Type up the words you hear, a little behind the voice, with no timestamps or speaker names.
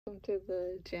Welcome to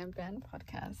the Jam Band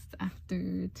podcast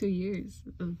after 2 years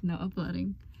of no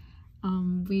uploading.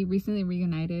 We recently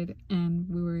reunited and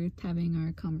we were having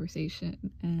our conversation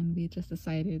and we just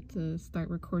decided to start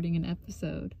recording an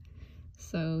episode.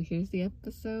 So here's the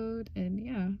episode, and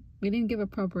yeah, we didn't give a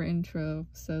proper intro,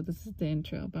 so this is the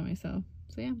intro by myself.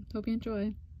 So yeah, hope you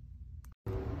enjoy.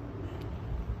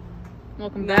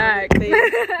 Welcome back. They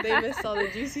missed all the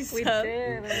juicy stuff. We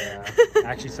did. Yeah.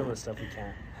 Actually, some of the stuff we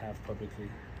can't have publicly.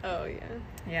 Oh yeah.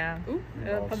 Yeah. Ooh.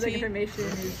 Public information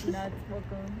is not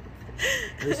welcome.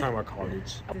 We're just talking about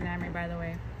college. I'm Amory, by the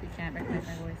way. You can't recognize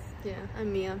my voice. Yeah,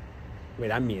 I'm Mia.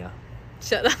 Wait, I'm Mia.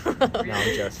 Shut up. No,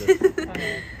 I'm Joseph.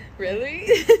 Okay. Really?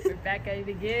 We're back at it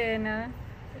again.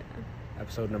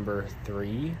 Episode number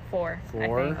 3. 4.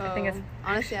 Four? I think it's.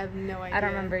 Honestly, I have no idea. I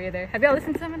don't remember either. Have y'all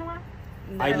listened to them in a while?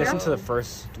 No. I listened to the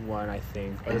first one, I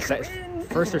think, or the cringe.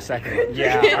 first or second one.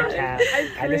 Yeah, I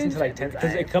can't. I listened to like 10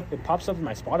 cringe because it pops up in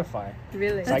my Spotify,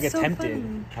 Really? so I That's get so tempted.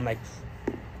 funny. I'm like,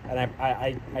 and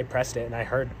I pressed it and I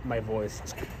heard my voice. I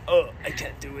was like, oh, I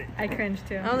can't do it. I cringed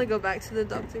too. I want to go back to the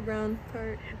Dr. Brown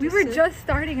part. We were just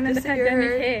starting and then the just to hear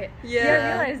pandemic her. hit. Yeah.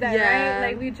 You realize that, Yeah. right?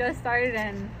 Like we just started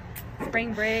and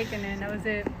spring break and then that was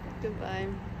it. Goodbye.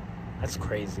 That's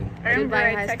crazy. I remember Goodbye,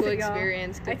 I high texted school y'all.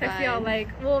 experience. I Goodbye. texted y'all like,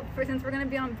 well, since we're gonna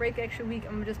be on break extra week,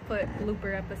 I'm gonna just put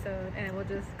blooper episode and it will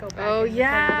just go back. Oh, and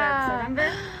yeah. record another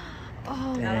episode. Remember?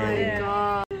 Oh Dang. my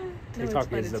god.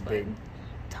 TikTok No, it's is fine, a it's big fine.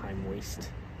 time waste.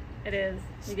 It is.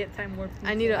 You get time warp.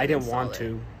 I need to- I didn't uninstall want it.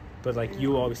 to, but like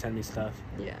you always send me stuff.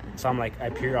 Yeah. So I'm like,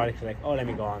 I periodically like, oh, let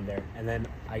me go on there, and then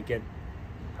I don't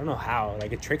know how,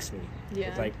 like it tricks me. Yeah.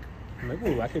 It's like, I'm like,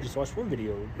 oh, I could just watch one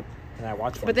video, and I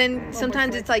watch one. But then One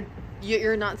sometimes more it's like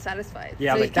you're not satisfied.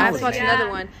 Yeah, so like you that have was to watch me. another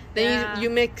Yeah. one. Then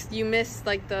Yeah. you miss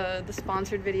like the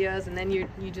sponsored videos, and then you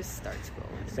just start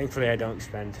scrolling. Thankfully, I don't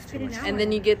spend too been much an time. hour. And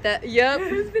then you get that. Yep.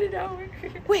 It's been an hour.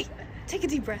 Wait, take a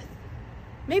deep breath.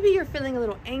 Maybe you're feeling a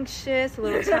little anxious, a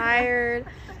little tired.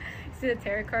 See the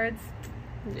tarot cards?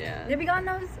 Yeah. Have you gotten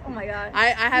those? Oh my god. I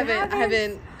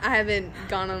haven't? haven't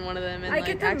gone on one of them and I like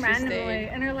get them actually randomly, stayed.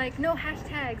 and they're like, no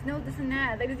hashtags, no this and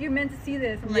that. Like you're meant to see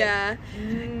this. I'm Yeah.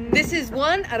 Like, This is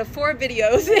 1 out of 4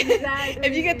 videos. Exactly.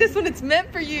 If you get this one, it's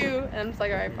meant for you. And I'm just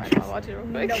like, all right, fine, I'll watch it real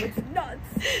quick. no, it's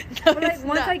nuts. No, But like it's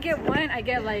once not. I get one, I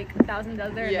get like 1,000 other,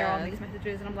 and they're Yeah. all mixed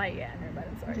messages, and I'm like, yeah, never mind.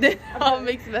 I'm sorry. They're all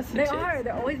mixed messages. They are.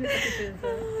 They're always mixed messages.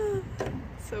 So.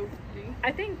 So funny.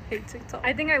 I think Hate TikTok.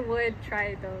 I would try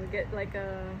it though. Get like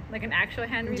an actual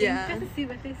handwriting, Yeah. just to see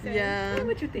what they say. Yeah. Tell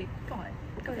me what you think. Go on.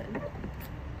 Go ahead.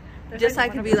 There's, Just so I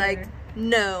one could of be them like, there.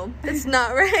 no, that's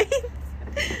not right.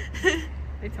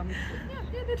 They tell me,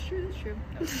 yeah, that's true.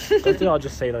 That's true. But they all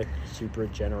just say like super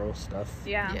general stuff.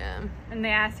 Yeah. Yeah. And they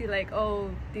ask you like, oh,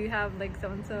 do you have like so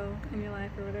and so in your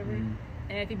life or whatever? Mm.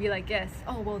 And if you be like, yes,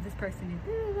 oh well, this person is,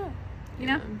 blah, blah, blah. You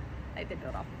know, like they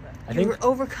build off of that. I You think were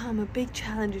overcome a big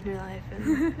challenge in your life.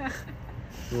 And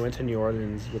we went to New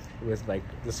Orleans with like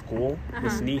the school.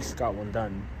 This Uh-huh. niece got one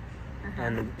done,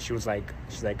 and she's like,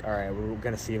 all right, we're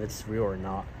gonna see if it's real or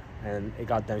not. And it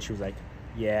got done. She was like,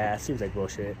 yeah, it seems like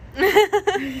bullshit. Why?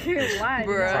 Bruh.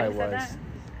 You That's how it said was. that?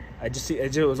 I just see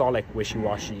it was all like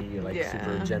wishy-washy, like Yeah.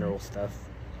 super general stuff.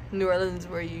 New Orleans,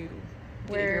 where you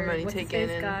get your money what's his taken.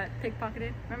 face And got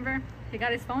pickpocketed. Remember? He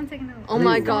got his phone taken. oh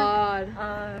my Ooh. god.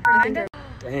 I think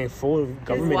Dang, full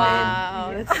government name.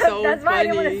 Wow, that's so that's why I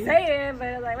didn't want to funny. say it,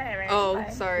 but like whatever. it's Oh,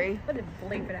 fine. sorry. But it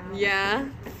bleep it out. Yeah.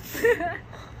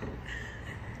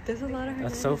 There's a lot of her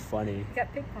That's so names. funny. He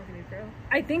got pickpocketed, bro.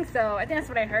 I think so. I think that's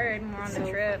what I heard when we were on So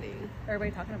the trip. funny.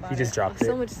 Everybody talking about He just it. dropped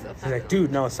So it. much stuff. He's like, happened.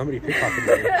 dude, no, somebody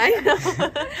pickpocketed me. I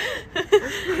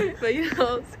know. But you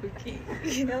know, spooky.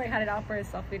 You know, like had it out for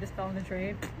himself. He just fell in the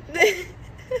drain.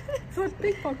 So it's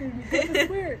pickpocketed me. I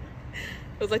swear. It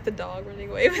was like the dog running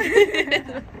away with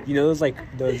it. You know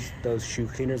those shoe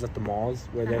cleaners at the malls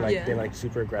where they're like Yeah. they're like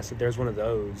super aggressive. There's one of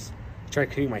those. He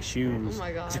tried cleaning my shoes. Oh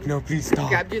my god. He's like, no, please stop.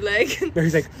 Grabbed your leg. No,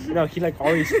 he's like, no, he like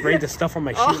already sprayed the stuff on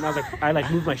my shoe, and I was like, I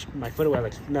like moved my foot away. I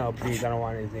was like, no, please, I don't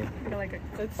want anything. I feel like a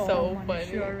That's foam so on your funny.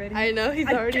 shoe already. I know he's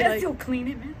I already guess like. you'll clean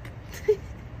it, man.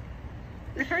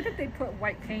 I heard that they put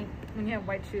white paint when you have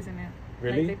white shoes in it.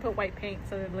 Really? Like they put white paint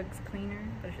so it looks cleaner,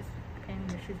 but it's just painting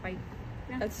your shoes white.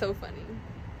 Yeah. That's so funny.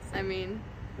 I mean,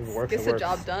 It works. gets It the works.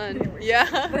 job done. It works. But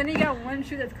Yeah. then you got one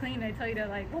shoe that's clean. They tell you to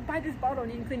like, well, buy this bottle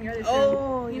and you can clean your other shoe.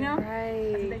 Oh, you know?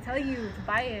 right. That's what they tell you to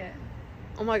buy it.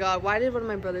 Oh my god, why did one of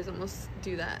my brothers almost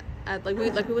do that? We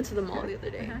went to the mall the other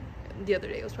day. Uh-huh. The other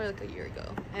day, it was probably like a year ago.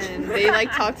 And they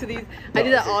like talk to these I do The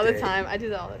that other all the day. time. I do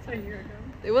that all the A time. year ago.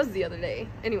 It was the other day.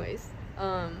 Anyways,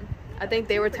 I think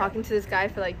they were talking to this guy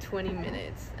for like 20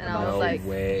 minutes. And I was No like,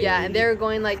 way. yeah, and they were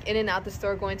going like in and out the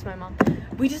store going to my mom.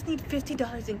 we just need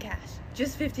 $50 in cash.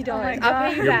 Just $50. Oh my I'll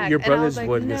pay you God. back. Your And I was brothers like,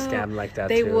 would no. get scammed like that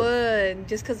They too. would,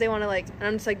 just because they want to, like, and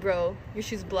I'm just like, bro, your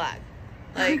shoe's black.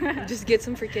 Like, just get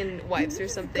some freaking wipes or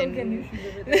something. Go get new shoes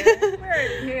over there. We're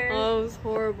already here. Oh, it was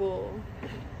horrible. Oh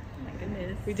my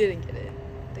goodness. We didn't get it,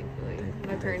 thankfully. My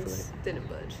Thankfully. parents didn't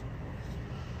budge.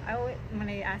 I always, when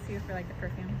I ask you for like the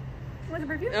perfume, what's the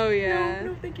perfume? Oh, yeah.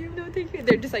 No, thank you. No, thank you.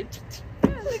 They're just like, Yeah,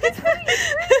 like, it's fine.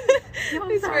 No, I'm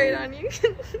they spray it sorry. on you.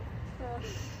 Oh.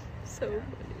 So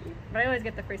funny. But I always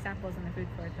get the free samples in the food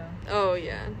court though. Oh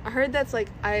yeah, I heard that's like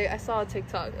I saw a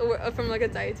TikTok from like a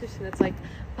dietitian that's like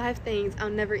 5 things I'll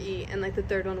never eat, and like the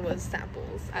third one was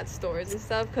samples at stores and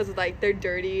stuff because like they're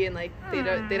dirty and like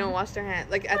they don't wash their hands,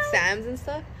 like at Sam's and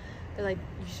stuff. They're like,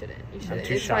 you shouldn't.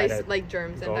 too It's shy probably to like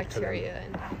germs and go up to them. bacteria,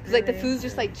 and because like the Really? food's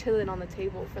just like chilling on the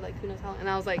table for like who knows how long. And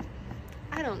I was like,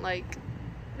 I don't like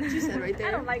what you said right there.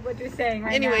 I don't like what you're saying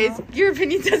right Anyways, now. your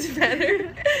opinion doesn't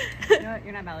matter. You know what?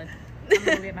 You're not valid. I'm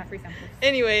gonna get my free samples.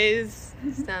 Anyways,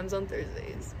 Sam's on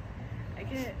Thursdays. I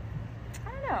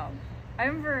don't know. I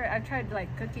remember I've tried like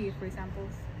cookie free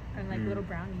samples and like little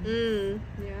brownies.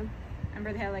 Yeah.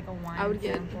 Remember they had like a wine I would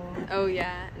get, sample. oh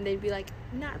yeah, and they'd be like,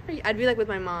 not for you. I'd be like with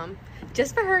my mom,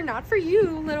 just for her, not for you,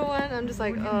 little one. I'm just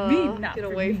like, What do you oh, mean, not get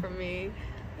for away me? from me.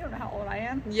 You don't know how old I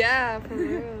am. Yeah, for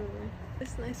real.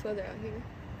 It's nice weather out here.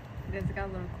 It's got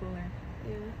a little cooler.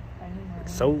 Yeah. I need more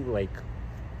So rain. like,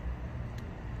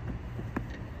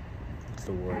 what's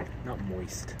the word? Not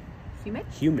moist. Humid?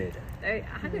 Humid.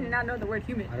 How did you not know the word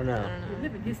humid? I don't know. I don't You know.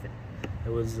 live in Houston. It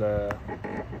was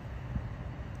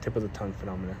tip of the tongue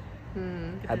phenomena.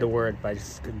 Hmm. Had the word, but I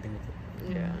just couldn't think of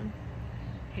it. Yeah.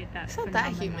 Hate that. It's not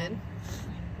that phenomenon. humid.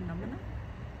 Phenomena?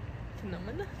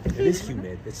 Phenomena. It is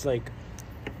humid. It's like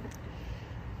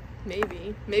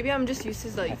Maybe I'm just used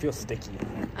to I like feel sticky.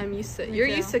 I'm used to. Me You're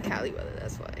too. used to Cali weather.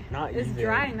 That's why. Not It's even.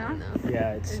 dry, I no? don't know.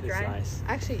 Yeah, it's It's dry. nice.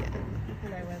 Actually, yeah.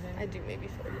 Dry weather. I do maybe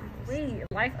feel it. Wait,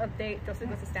 life update. Joseph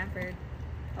goes to Stanford.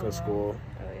 Go to school.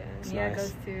 Oh yeah. It's Mia nice.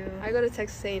 goes to... I go to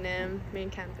Texas A&M main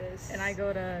campus. and I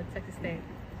go to Texas State.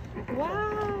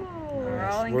 Wow. We're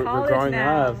all in We're college growing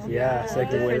now. up. Yeah, so I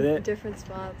can with it. different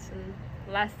spots, and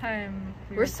Last time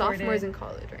we we're recorded- sophomores in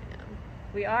college right now.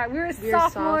 We are. We were We're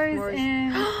sophomores, sophomores.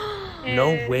 in... No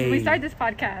when way. we started this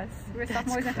podcast. We were That's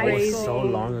sophomores in That high was school. so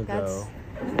long ago.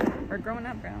 That's- We're growing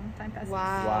up, bro. Time passes.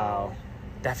 Wow.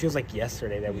 That feels like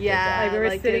yesterday that we Yeah. Like we were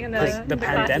Like sitting it- in did that. the Because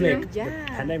the pandemic, classroom.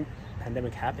 Yeah. the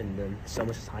pandemic happened, and so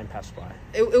much time passed by.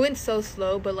 It went so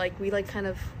slow, but like we like kind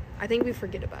of, I think we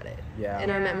forget about it Yeah. in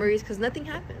our Yeah. memories because nothing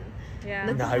happened. Yeah.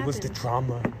 Nothing No, it was the happened.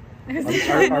 trauma. It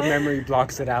was Our memory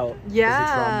blocks it out. It's the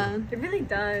Yeah. trauma. It really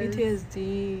does.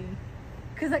 PTSD.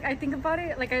 Cause like I think about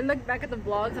it, like I look back at the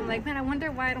vlogs, I'm like, man, I wonder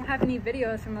why I don't have any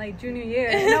videos from like junior year.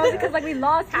 And that was because like we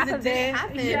lost half It of didn't it.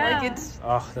 happen. Yeah. Like it's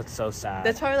Oh, that's so sad.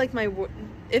 that's probably like my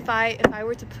if I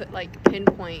were to put like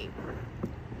pinpoint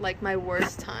like my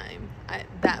worst time,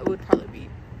 that would probably be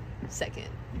second.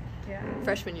 Yeah.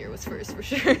 Freshman year was first for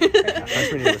sure.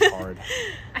 Freshman year was hard.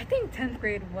 I think 10th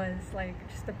grade was like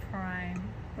just the prime.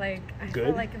 Like I Good?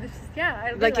 feel like it was just I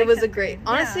really like it liked was a 10th great. grade.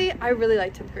 Honestly, Yeah. I really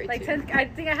liked 10th grade Like too. 10th, I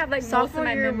think I have like most Sophomore of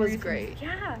my year was memories. great.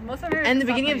 Yeah, most of my memories. And the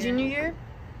from beginning of sophomore junior year,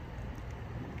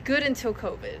 good until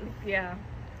COVID. Yeah.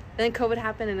 Then COVID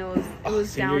happened and it was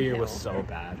Senior downhill. year was so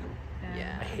bad.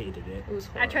 Yeah. I hated it. It was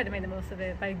I horrible. tried to make the most of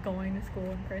it by going to school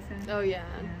in person. Oh yeah.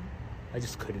 Yeah. I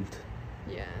just couldn't.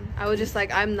 Yeah. I was just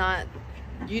like, I'm not.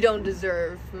 You don't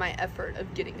deserve my effort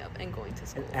of getting up and going to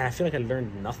school. And I feel like I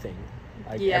learned nothing.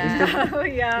 Like Yeah. everything. Oh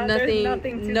yeah. there's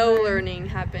Nothing. to No learn. learning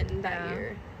happened that Yeah.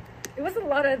 year. It was a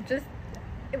lot of just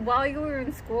while you were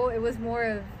in school. It was more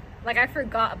of like I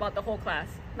forgot about the whole class.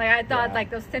 Like I thought Yeah. like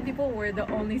those 10 people were the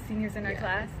only seniors in our Yeah.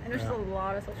 class, and there's just a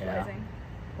lot of socializing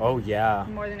Oh yeah.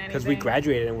 more than anything. Because we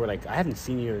graduated and we're like, I haven't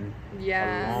seen you in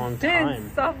Yeah. a long since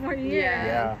time. sophomore year. Yeah.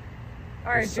 Yeah.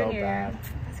 Or It was so junior year. bad.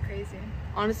 That's crazy.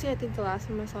 Honestly, I think the last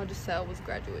time I saw Giselle was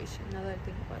graduation. Now that I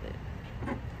think about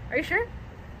it. Are you sure?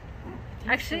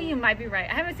 Actually, you might be right.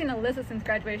 I haven't seen Alyssa since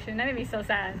graduation. That made me so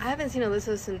sad. I haven't seen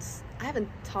Alyssa since. I haven't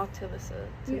talked to Alyssa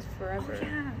since forever. Oh,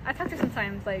 yeah. I talked to her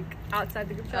sometimes, like, outside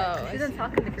the group chat. Oh, I She doesn't see.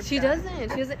 talk in the group She chat.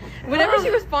 doesn't. She doesn't. Whenever she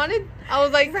responded, I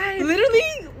was like, Right.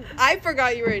 literally, I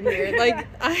forgot you were in here. Like,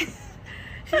 I.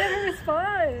 She never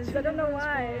responds. I don't know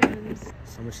why.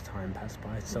 So much time passed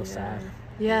by. It's so Yeah. sad.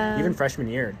 Yeah. Even freshman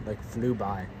year, like flew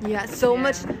by. Yeah. So Yeah.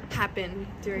 much happened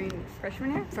during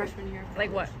Freshman year? freshman year. of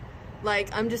Like what? college. Like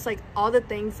I'm just like all the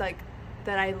things like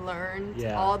that I learned,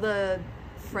 Yeah. all the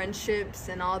friendships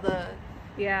and all the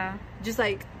Yeah. just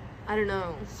like I don't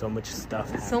know. So much stuff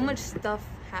happened. So much stuff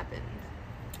happened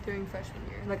during freshman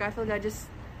year. Like I feel like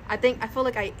I feel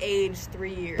like I aged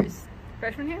 3 years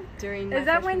Freshman year? during. Is my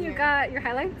that when freshman you year. got your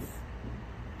highlights?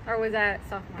 Or was that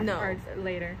sophomore? No. Or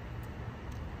later?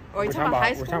 Or are you We're talking about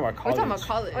high school? We're talking about We're talking about college.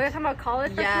 college. Oh, you're talking about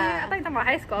college? freshman year? Yeah. I thought you were talking about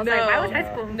high school. I was No. like, why was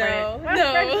high school No, important?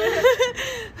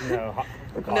 no. No,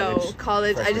 No,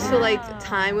 college. I just feel Wow. like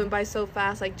time went by so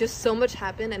fast. Like, just so much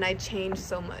happened, and I changed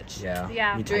so much Yeah.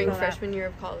 Yeah, Me during too. feel that. freshman year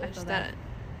of college feel that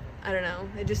I don't know.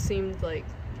 It just seemed like,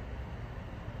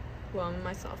 well, I'm in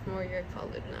my sophomore year of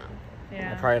college now.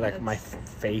 Yeah. Probably like my That's-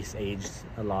 face aged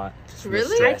a lot. Just with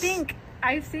Really? I stress. think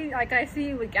I see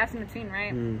you with gaps in between,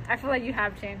 right? Mm. I feel like you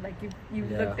have changed. Like you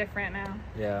Yeah. look different now.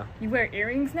 Yeah. You wear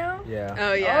earrings now. Yeah.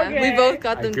 Oh yeah, Okay. we both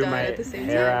got I them grew done my at the same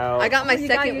hair time. out. I got my Oh, you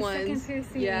got second your ones. second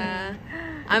piercing. Yeah,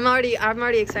 I'm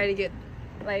already excited to get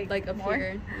like up more.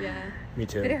 here. Yeah, Me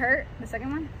too. Did it hurt the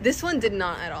second one? this one did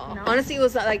not at all. No? Honestly, it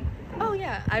was like, oh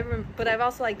yeah, but I've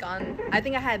also like gone. I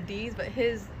think I had these, but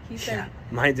he Yeah. said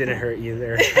Mine didn't hurt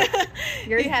either.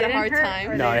 Yours he had a didn't hard hurt,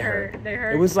 time. or No, they it hurt. They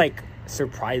hurt. It was like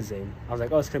surprising. I was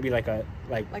like, oh, it's gonna be like a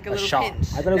Like a a little shot. pinch.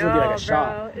 I thought it was gonna be like No, a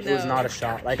shot. bro. It was No. not a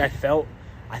shot. Like I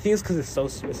think it's because it's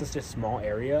such a small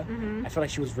area. Mhm. I felt like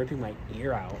she was ripping my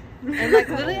ear out. and like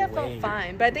literally I No felt way.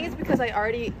 fine, but I think it's because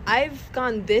I've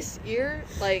gone this ear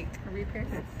like Re-pierce.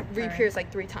 re-pierced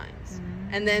like 3 times,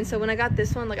 and then so when I got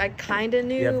this one, like I kind of You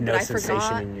knew, have but no I sensation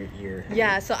forgot. in your ear.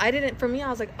 Yeah, so I didn't. For me, I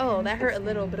was like, "Oh, that hurt a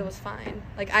little, but it was fine."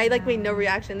 Like I made no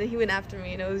reaction. Then he went after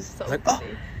me, and it was so I was like, oh.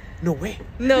 funny. No way.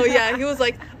 No, yeah, he was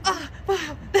like, "Ah, wow."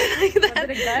 Like Was that.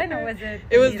 it a gun or was it?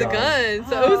 It was the the gun. gun.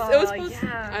 So it was Oh, supposed.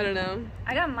 yeah. I don't know.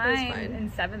 I got mine fine.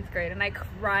 in 7th grade and I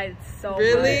cried so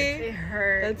Really? much. It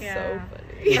hurt. That's yeah. so You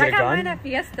funny. get I a got gun? mine at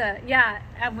Fiesta. Yeah,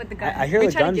 with the gun. I hear We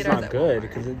the tried to gun's get ours not at good Walmart.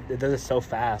 because it does it so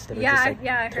fast. That it yeah, just, like,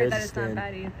 I heard tears that the it's not skin.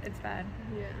 bad. It's bad.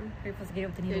 Yeah. You're supposed to get it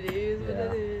with the It needle. is what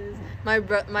Yeah. it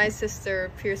is. My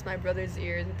sister pierced my brother's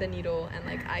ears with a needle and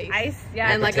like ice. Ice,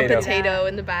 yeah. And like Potato. a potato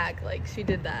in the back. Like she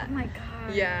did that. Oh my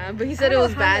god. Yeah, but he I said it don't know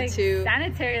was how, bad like, too.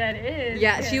 Sanitary that is.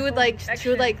 Yeah, she would like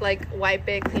infection. wipe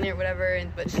it, clean it, whatever,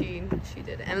 but she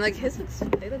did it. And like his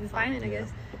they look fine, I guess.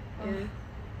 Oh. Yeah.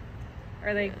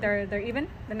 Or they're even.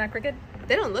 They're not crooked.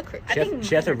 They don't look crooked. I think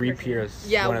She had to mine are crooked. re-pierce.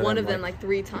 Yeah, one of them like like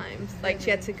 3 times. Like she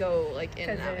had to go like in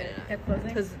Because and out, in it and out. kept closing.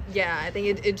 Because yeah, I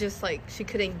think it just like she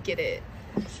couldn't get it.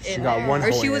 She in got there. one Or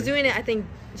hole she was in. doing it. I think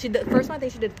the first one I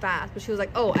think she did fast, but she was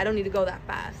like, oh, I don't need to go that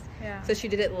fast. Yeah. So she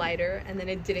did it lighter, and then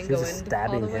it didn't She go was in all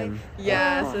stabbing the way. him.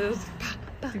 Yeah, Oh. so it was.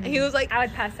 And he was like, I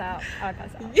would pass out.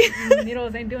 Yeah.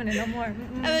 Needles ain't doing it no more.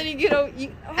 and then Oh,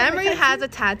 my Emery tattoo. has a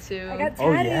tattoo. I got tatted.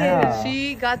 Oh, yeah.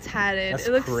 She got tatted. That's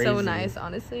It looks so crazy. nice,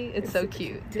 honestly. It's so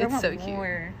cute. Dude, I It's want so cute.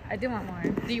 more. I do want more.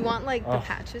 Do you want like the Ugh.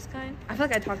 patches kind? I feel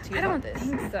like I talked to you I don't about this.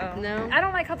 think so. No? I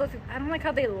don't like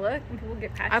how they look when people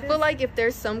get patches. I feel like if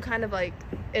there's some kind of like,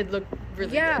 it looked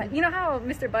really yeah, good. you know how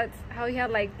Mr. Butts, how he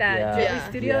had like that Yeah. Joey Yeah.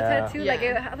 Studio Yeah. tattoo, like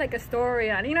Yeah. it had like a story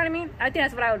on it. You know what I mean? I think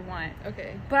that's what I would want.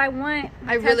 Okay. But I want.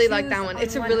 I really like tattoos that one. on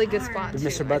It's a one really good arm. spot. But too,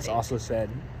 Mr. I Butts think. also said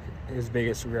his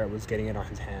biggest regret was getting it on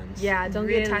his hands. Yeah, don't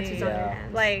Really? get tattoos on your Yeah.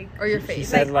 hands. Like, or your He face.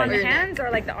 said, like like- on or the your neck. hands or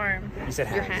like the arm. He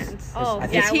said Your hands. hands. Oh, I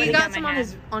think yeah, I He would've got got some my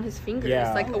on his fingers,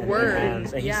 Yeah, like a on word.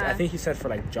 hands. And Yeah. I think he said for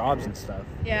like jobs and stuff.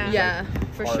 Yeah. Yeah,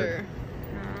 for hard. sure.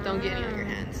 Don't get any on your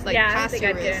hands. Like Yeah, I don't past think your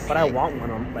I'd get wrist. But I want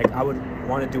one on, like, I would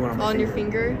want to do one on my On finger. your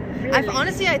finger? Really?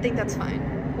 Honestly, I think that's fine.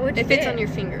 What would you If it's get? on your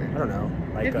finger. I don't know.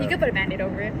 Like, You could put a band-aid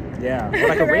over it. yeah, or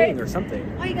like a Right? ring or something.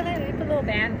 Oh, you got it. Put a little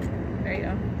band. There you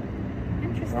go.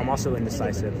 Interesting. I'm also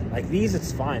indecisive. Like these,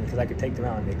 it's fine because I could take them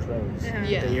out and they close. Yeah.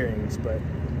 Yeah. The earrings, but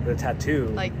the tattoo,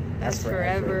 Like, That's that's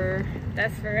forever. forever.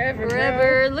 That's forever.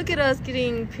 Forever. Look at us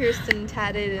getting pierced and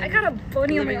tatted. And I got a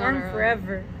bunny on my living on arm our own.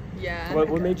 forever. Yeah. What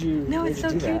made you? No, made it's you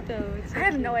so do cute that? though. It's so I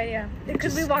have cute. no idea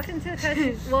because we Just- walked into a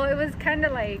tattoo. Well, it was kind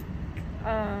of like,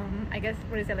 I guess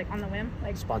what is it like on the whim,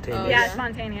 like Spontaneous. Oh, yeah, yeah.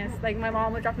 spontaneous. Like my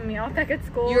mom was dropping me off back at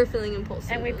school, You were feeling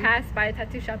impulsive. and we passed by a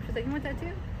tattoo shop. She was like, "You want a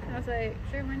tattoo?" And I was like,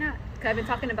 "Sure, why not?" Because I've been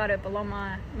talking about it below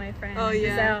my friend. Oh yeah.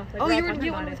 Giselle. Like, Oh, we're all you were talking getting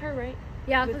about one it. with her, right?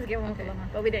 Yeah, I was supposed With- to get one okay. for Loma,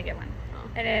 but we didn't get one. Oh.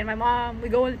 And then my mom, we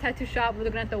go in the tattoo shop. We're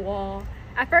looking at the wall.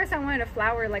 At first, I wanted a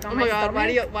flower like on Oh my my god, stomach.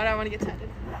 why do I want to get tatted?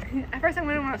 At first, I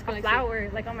wanted That's a kinda flower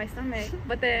like on my stomach,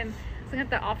 but then I was looking at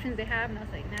the options they have, and I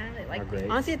was like, nah, I really like Are great.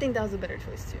 Honestly, I think that was a better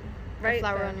choice too. Right, A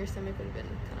flower but- on your stomach would have been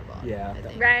kind of odd. Yeah, I that-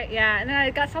 think. Right, yeah. And then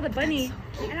I saw the bunny,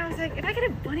 so and I was like, if I get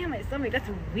a bunny on my stomach, that's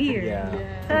weird. Yeah.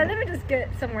 So let me just get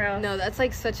somewhere else. No, that's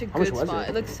like such a How much good was spot. it?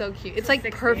 It looks so cute. It's like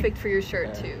 60. perfect for your shirt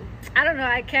Yeah. too. I don't know.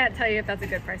 I can't tell you if that's a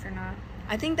good price or not.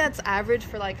 I think that's average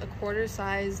for like a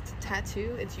quarter-sized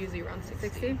tattoo. It's usually around 60.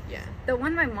 60? Yeah. The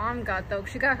one my mom got though,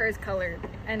 she got hers colored,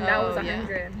 and that was Oh, yeah.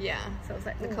 100. Yeah. So I was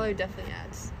like, The ooh. color definitely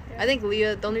adds. Yeah. I think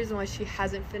Leah, the only reason why she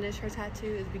hasn't finished her tattoo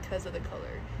is because of the color,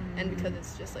 and because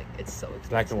it's just like it's so expensive.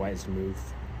 Black and white is smooth.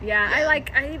 Yeah, Yeah. I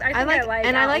like and I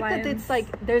like that outlines. it's like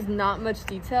there's not much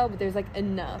detail, but there's like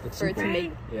enough It's for it to simple.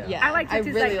 make. Yeah. Yeah, I like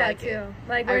tattoos really like that like too. it.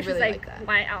 Like I where it's just really like like that.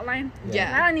 white outline.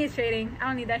 Yeah. I don't need shading. I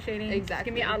don't need that shading. Exactly.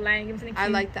 Give me outline. Give me something I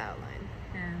cute. like the outline.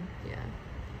 Yeah. Yeah,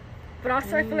 But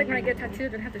also, I feel like when I get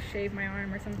tattooed, I have to shave my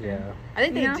arm or something. Yeah. I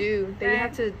think You they know? do. They Right.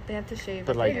 have to shave.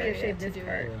 But, the like- Maybe I area shave to this do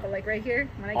part, it. but like right here,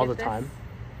 when I All get the time?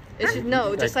 It should no,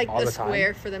 Like, just like all a the time?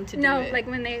 square for them to do No, it. like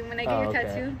when they get Oh, your okay.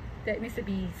 tattoo, that needs to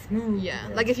be smooth. yeah,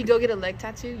 like if you go get a leg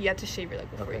tattoo, you have to shave your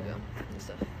leg before you Okay. go and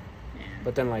stuff. Yeah.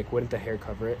 But then, like, wouldn't the hair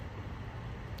cover it?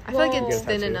 I feel like Well- it's Get a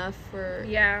thin tattoo? enough for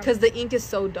Yeah. because the ink is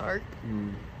so dark.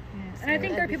 Mm. Yeah. And I think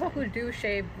there are That'd be people fine. who do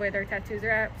shave where their tattoos are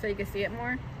at, so you can see it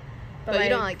more. But you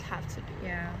don't like have to do it.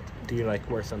 Yeah. Do you, like,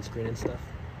 wear sunscreen and stuff?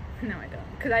 No, I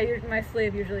don't. Because my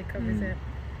sleeve usually covers Mm. it.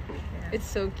 Yeah. It's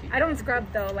so cute. I don't scrub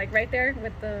though, like right there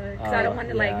with the. Because I don't want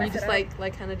to like yeah. mess You just it up.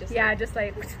 like kind of just Yeah, just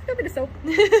like a bit of soap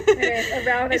it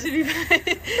around. should be fine.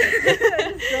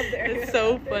 Just rub there. It's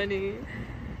so funny.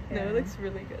 No, Yeah. it looks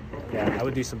really good. Yeah, I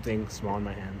would do something small in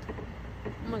my hand.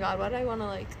 Oh my god, why do I want to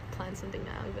like plan something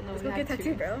now? Even though Let's we go have get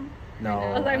tattooed, to. bro. No.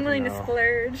 I was like, I'm willing to no.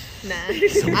 splurge. Nah,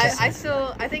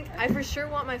 I think I for sure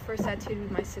want my first tattoo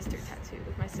with my sister tattoo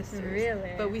with my sister.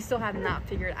 Really? But we still have not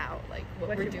figured out like what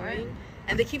What we're you doing, want?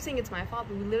 and they keep saying it's my fault,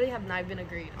 but we literally have not even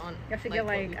agreed on. You have to like, get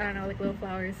what like we I don't know, like little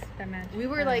flowers that match. We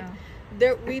were I don't like, know.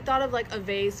 there. We thought of like a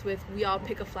vase with we all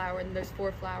pick a flower, and there's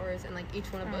 4 flowers, and like each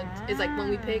one of us is like one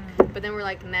we pick. But then we're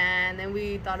like, nah. And then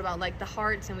we thought about like the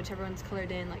hearts and whichever one's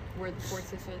colored in, like we're the fourth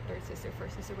sister, third sister,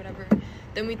 first sister, whatever.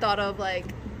 Then we thought of like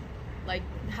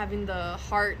having the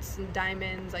hearts and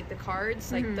diamonds, like the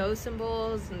cards, like Mhm. those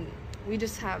symbols, and we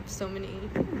just have so many.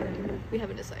 We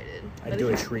haven't decided. I'd But do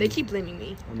a they- tree. They keep blaming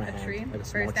me. On my A hand. tree? Like a For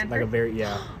small, Stanford? like a very,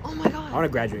 yeah. Oh my god. I want to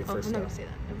graduate Oh, first, I'm not though. gonna say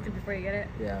that. Before you get it.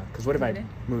 Yeah, because what if I Really?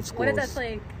 move schools? What if that's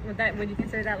like? Would you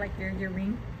consider that like your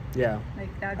ring? Yeah,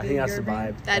 Like that would I be think that's your the ring? vibe.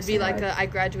 That'd That's be the like vibe. I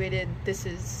graduated. This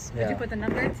is. Yeah. Did you put the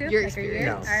number too? Your like a year?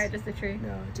 experience. No. Alright, just a tree.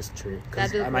 No, just a tree. That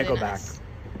Because is I might really go nice. back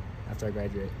after I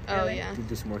graduate. Oh Really? yeah.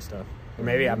 Do some more stuff. Or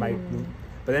maybe I might move.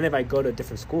 But then if I go to a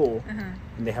different school Uh-huh.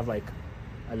 and they have like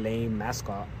a lame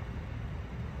mascot.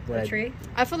 would A I- tree?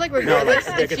 I feel like No, regardless,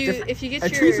 like a if you get A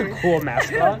tree's a your cool A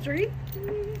mascot. tree?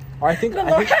 Or I think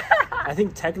I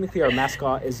think technically our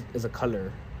mascot is a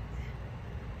color.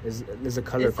 Is a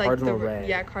color it's like cardinal the, red.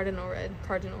 Yeah, cardinal red.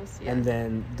 Cardinals. Yeah. And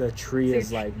then the tree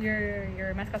is like your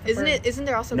mascot's a isn't bird. it? Isn't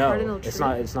there also no, cardinal tree?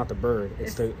 it's not the bird.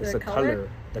 It's the the color.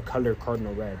 The color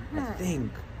cardinal red. I Huh.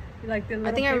 think. Like the I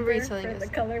little think I remember you paper telling where us. the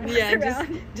color moves Yeah,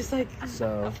 around. just like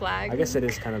So a flag. I guess it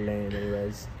is kind of lame,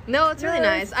 anyways. No, it's really No,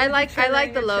 nice. it's I like the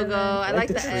chilling, logo. chilling. I like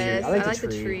the tree. S. I I like like the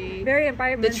the tree. Very The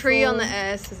environmental. tree on the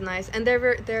S is nice, and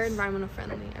they're environmental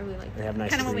friendly. I really like They that. have nice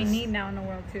Kind of what we trees. need now in the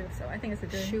world too. So I think it's a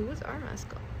good. Shoot, what's our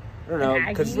mascot? I don't know An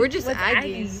because Aggie? We're just What's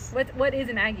Aggies. What is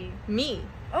an Aggie? Me.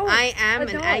 Oh, I am a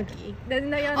an dog. Aggie. Isn't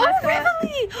that your Oh mascot?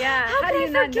 really? Yeah. How, How could do you I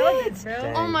not know forget? this, bro?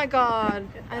 Dang. Oh my god,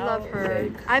 I love Oh, her.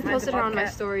 fake. I Mine's a posted her on my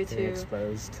bobcat. story being too.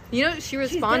 exposed. You know, she She's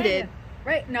responded. dead.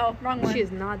 Right? No, wrong one. She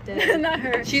is not dead. not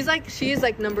her. She is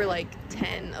like number like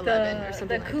 10, 11 or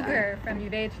something the like cougar from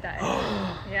Uvalde died.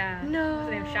 Yeah. No. What's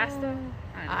her name? Shasta? I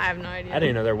don't know. I have no idea. I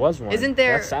didn't know there was one. Isn't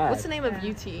there? That's sad. What's the name of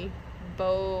Yeah. UT?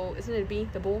 Bo? Isn't it a B?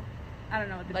 The bull? I don't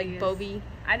know what the Like B is. Bobby?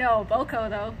 I know Boko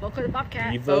though. Boko the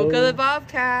bobcat. Bevo? Boca the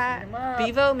bobcat. Eat 'em up.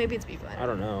 Bevo? Maybe it's Bevo. I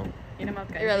don't know. Eat 'em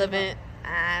up, guys. Irrelevant.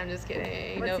 I'm just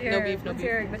kidding. What's No, your, no beef, no what's beef.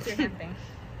 Your, what's your hand thing?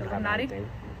 I The don't have Illuminati? anything.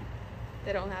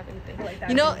 They don't have anything. I like that.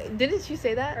 You know, didn't you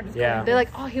say Or that? just Yeah. They're like,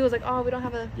 oh, he was like, oh, we don't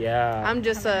have a. Yeah. I'm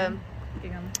just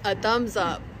Picking 'em. a thumbs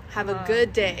up. Have a Wow.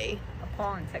 good day. A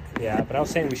paw in Texas. Yeah, but I was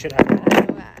saying we should have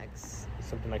Relax.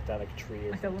 something like that, like a tree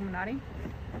or Like the Illuminati?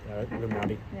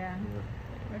 Illuminati. Yeah.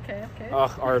 Okay, okay.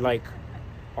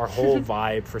 Our whole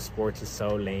vibe for sports is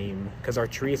so lame because our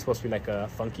tree is supposed to be like a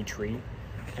funky tree,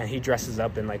 and he dresses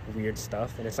up in like weird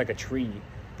stuff, and it's like a tree,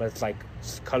 but it's like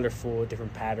colorful,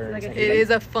 different patterns. Like a and It he, is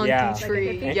a funky Yeah. tree.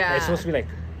 Like a and yeah. It's supposed to be like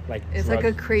It's like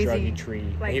a crazy- druggy tree.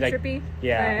 Like and he, like trippy?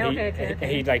 yeah, Right, and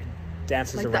okay. he like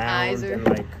dances Like the around eyes are- and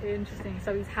like Interesting.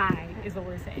 So he's high, is what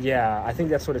we're saying. yeah, I think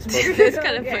that's what it's supposed to be. It's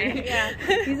kind of Okay, funny.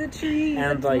 Yeah. He's a tree. He's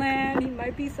And, a like- plant. He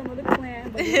might be some other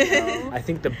plant, but you know. I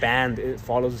think the band it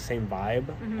follows the same vibe,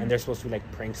 Mm-hmm. and they're supposed to be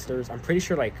like pranksters. I'm pretty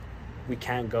sure like we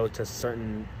can't go to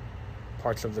certain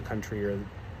parts of the country or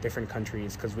different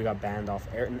countries because we got banned off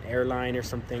an airline or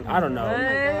something. I don't know. What?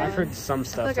 I've heard some I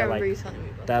feel stuff like I that remember you like telling me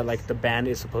about that this. like the band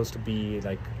is supposed to be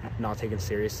like not taken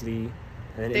seriously.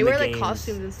 And then They in the wear like games-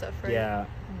 costumes and stuff, right? Yeah,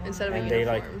 Instead of a and they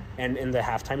like uniform. and in the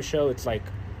halftime show it's like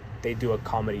they do a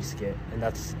comedy skit, and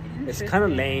that's it's kind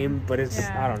of Interesting. lame, but it's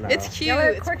Yeah. I don't know. It's cute. Y'all are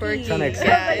It's quirky. quirky. Kinda Yeah,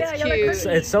 exciting. it's Yeah, y'all are cute.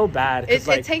 It's so bad. 'cause, It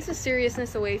like, takes the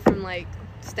seriousness away from like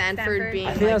Stanford being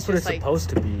I think like, that's what just, it's like, supposed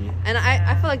to be. and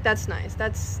I feel like that's nice.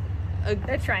 That's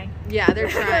They're trying. yeah, they're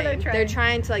trying. They're They're trying.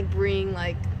 trying to like bring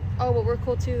like, oh, well, we're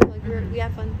cool too. Like we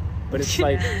have fun. But it's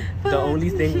like the only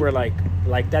thing we're like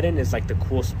that in is like the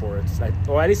cool sports. Like,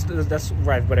 or at least that's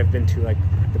what I've been to. Like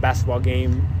the basketball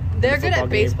game. They're the good football at game.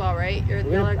 baseball, right?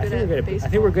 Y'all are good at baseball. I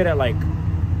think we're good at like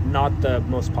not the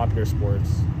most popular sports.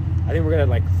 I think we're good at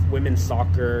like women's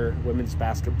soccer, women's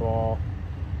basketball.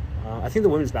 I think the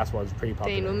women's basketball is pretty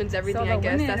popular. Dang, women's everything. So I the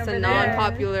guess women that's over a there.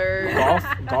 non-popular.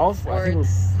 Golf. I think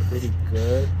Sports. we're pretty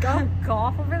good.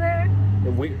 Golf over there.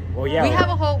 Yeah. We have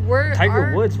a whole.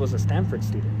 Tiger Woods was a Stanford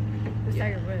student. Who's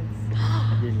Yeah. Tiger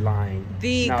Woods? You're lying.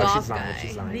 The No, golf she's lying, guy.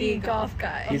 she's lying. The golf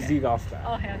guy. He's the golf guy.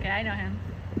 Oh, okay, I know him.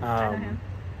 I know him.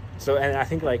 So, and I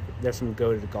think like there's some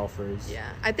goated golfers. Yeah,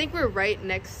 I think we're right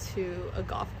next to a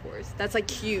golf course. That's like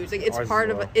huge. Like it's Ours part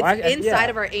as of. well. It's Well, inside yeah.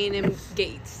 of our A&M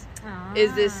gates. Ah.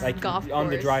 Is this Like golf on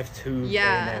the course. drive to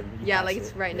Yeah, A&M, you yeah, pass like it's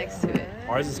it. right Yeah. next to it.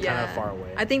 Ours is kind Yeah. of far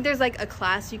away. I think there's like a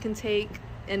class you can take,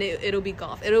 and it'll be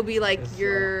golf. It'll be like It's,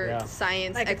 your yeah.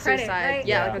 science like a exercise. credit, right?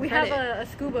 Yeah, Yeah. like a we credit. have a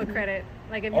scuba credit.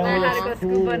 Like if you Oh, learn how to go that's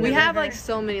scuba, cool. in the We have river. like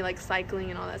so many like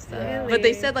cycling and all that stuff, Yeah. but they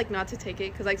Really? said like not to take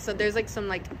it because like so there's like some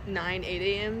like 8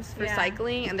 a.m.s for Yeah.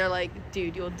 cycling, and they're like,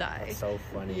 dude, you'll die. That's so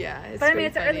funny. Yeah, it's But I mean, pretty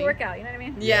it's an funny. early workout. You know what I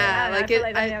mean? Yeah, I like feel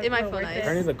it- that it might will feel worth nice. it.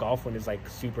 Apparently the golf one is like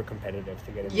super competitive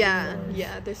to get in.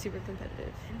 Yeah, they're super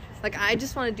competitive. Like I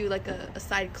just want to do like a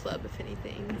side club, if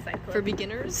anything, Side club. for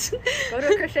beginners. Go to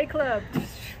a crochet club.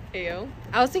 Ayo.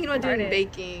 I was thinking about doing Started.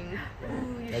 baking.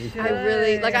 Ooh, you That'd be I cool.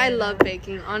 really like. I love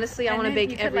baking. Honestly, I And want to then you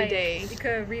bake could, every like, day. You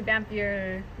could revamp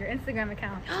your Instagram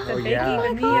account. Oh, The yeah. baking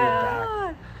Oh with my Mia.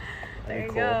 God. There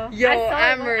you That'd be go. Yo, I saw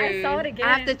it, Amory. I saw it again.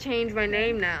 I have to change my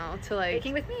name now to like.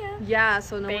 Baking with Mia. Yeah,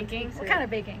 so no Baking. one. What kind of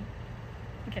baking?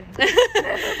 I'm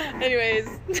kidding.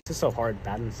 Anyways. It's just so hard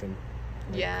balancing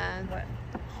Yeah. What?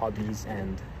 hobbies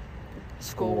and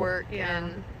school. Schoolwork Yeah.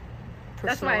 and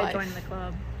That's personal why I life. joined the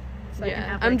club. So I can Yeah,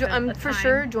 have, I'm like, I'm the for time.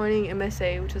 sure joining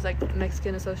MSA, which is like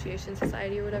Mexican Association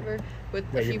Society or whatever, with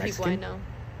Wait, a few you're people I Mexican? know.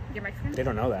 You're Mexican? They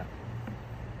don't know that.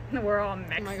 We're all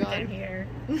Mexican God. here.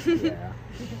 Yeah.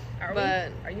 Are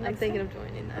But we? Are you I'm Mexican? thinking of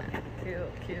joining that.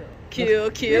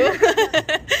 Cute. Cute.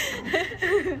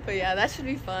 But yeah, that should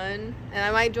be fun, and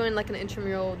I might join like an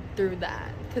intramural through that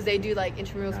because they do like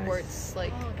intramural Nice. sports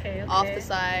like Oh, okay. off the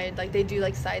side, like they do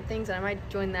like side things, and I might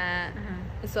join that. Uh-huh.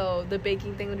 And so the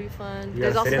baking thing would be fun. You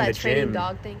There's gotta also fit in that the training gym.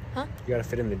 dog thing, huh? You gotta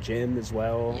fit in the gym as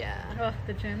well. Yeah. Oh,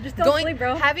 the gym. Just don't sleep,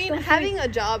 bro. Having Don't having sleep. a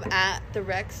job at the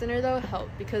rec center though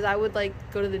helped because I would like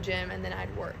go to the gym and then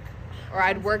I'd work, or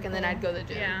I'd work and then I'd go to the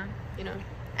gym. Yeah. You know,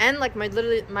 and like my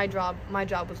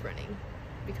job was running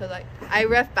because I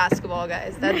ref basketball,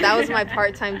 guys. That was my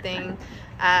part-time thing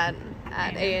at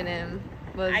A&M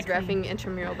was I clean. reffing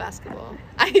intramural basketball.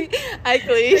 I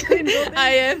clean. clean buildings. I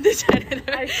am the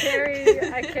janitor.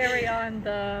 I carry on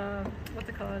the what's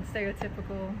it called?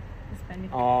 Stereotypical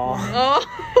Hispanic. Aw. woman. Oh.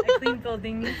 I clean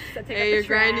buildings. I take Hey, out the you're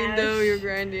grinding trash. though. You're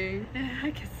grinding. I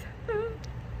guess so.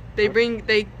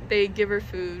 They give her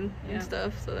food Yeah. and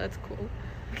stuff, so that's cool.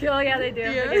 Oh yeah, they do.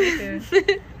 Yeah. They give me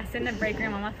food. I send a break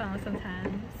room on my phone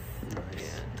sometimes. Yeah,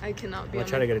 I cannot be. I'm on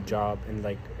trying my- to get a job in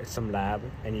like some lab,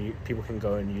 and people can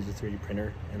go and use a 3D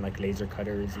printer and like laser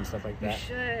cutters and stuff like You that.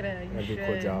 should. That'd be a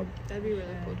cool job. That'd be a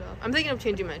really cool job. I'm thinking of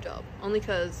changing my job only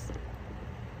because.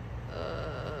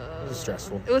 It was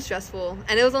stressful. It was stressful,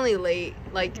 and it was only late.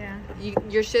 Like Yeah.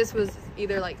 your shifts was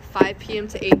either like 5 p.m.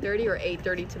 to 8:30 or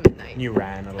 8:30 to midnight. You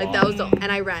ran a lot. Like that was the,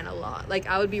 and I ran a lot. Like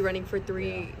I would be running for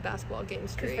 3 basketball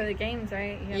games Because straight. for the games,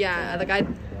 right? You have Yeah, to- like I'd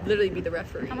literally be the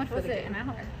referee. How much for was the it game. an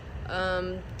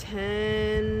hour?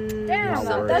 10. Damn,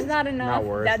 Not worth that's it. not enough. Not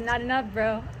worth. That's not enough,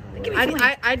 bro. Give me I'd 20.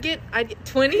 I'd get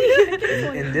 20.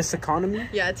 in this economy.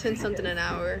 Yeah, 10 something an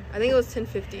hour. I think it was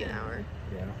 10.50 an hour.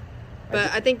 Yeah.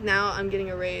 But I think now I'm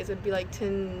getting a raise. It'd be like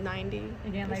 10.90.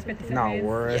 Again, like 50 cent Not raise.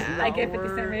 worth. Yeah. I get 50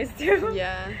 cent raise too.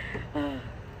 Yeah,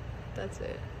 that's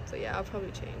it. So yeah, I'll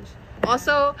probably change.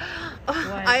 Also,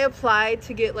 I applied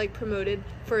to get like promoted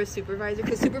for a supervisor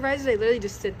because supervisors they literally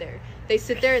just sit there. They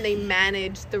sit there and they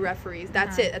manage the referees.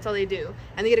 That's Uh-huh. it. That's all they do.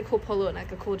 And they get a cool polo and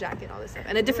like a cool jacket and all this stuff.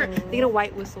 And a different. They get a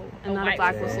white whistle and A not a white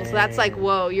black whistle. whistle. So that's like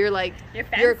whoa, you're like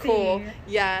You're cool. fancy.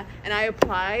 Yeah. And I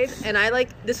applied and I like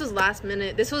this was last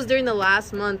minute. This was during the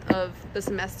last month of the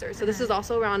semester. So this is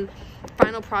also around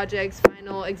final projects,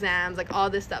 final exams, like all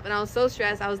this stuff. And I was so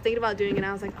stressed. I was thinking about doing it and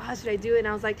I was like, oh, should I do it? And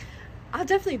I was like, I'll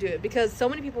definitely do it because so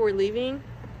many people were leaving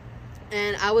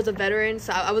and I was a veteran,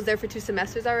 so I was there for 2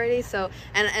 semesters already. So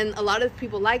and a lot of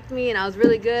people liked me and I was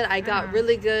really good. I got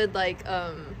really good like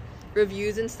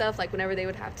reviews and stuff like whenever they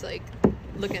would have to like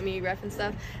look at me ref and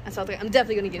stuff. And so I was like, I'm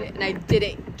definitely gonna get it, and I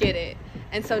didn't get it.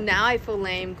 And so now I feel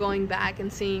lame going back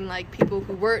and seeing like people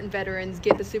who weren't veterans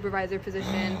get the supervisor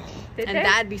position, Did and they?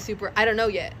 that'd be super. I don't know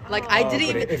yet. Like I Oh, didn't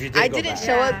but even. if you did I go didn't back.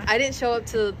 show up. Yeah. I didn't show up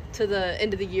to the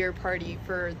end of the year party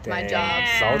for my Dang, job.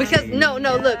 salty. Because no,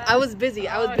 look, I was busy.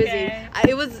 I was busy. Okay.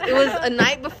 It was a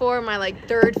night before my like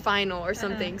third final or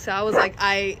something. So I was like,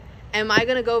 am I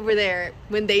gonna go over there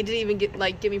when they didn't even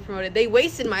get me promoted? They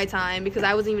wasted my time because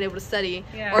I wasn't even able to study.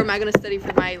 Yeah. Or am I gonna study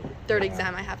for my third Yeah.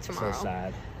 exam I have tomorrow? So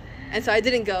sad. And so I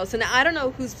didn't go. So now I don't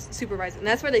know who's supervising. And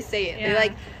that's where they say it. They're Yeah.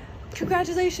 like,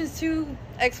 congratulations to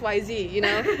XYZ, you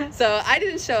know? So I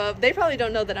didn't show up. They probably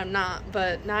don't know that I'm not,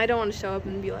 but now I don't want to show up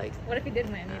and be like, What if you did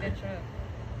win? You didn't show up.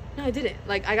 no, I didn't.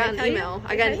 Like, I got They an tell you? email.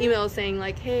 They I got tell an you? email saying,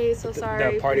 like, hey, so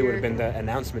sorry. The party for would have your-" been the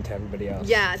announcement to everybody else.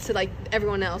 Yeah, to, like,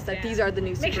 everyone else that Yeah. these are the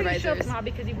new Make sure you show up supervisors. tomorrow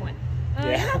because you won. You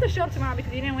Yeah. don't have to show up tomorrow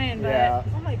because you didn't win. But Yeah.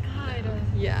 oh my god.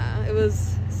 Yeah, it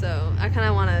was, so I kind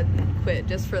of want to quit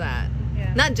just for that.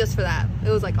 Yeah. Not just for that. It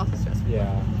was, like, also stressful.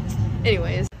 Yeah.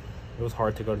 Anyways. It was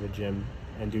hard to go to the gym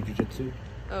and do jujitsu.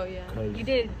 Oh, yeah. 'Cause- You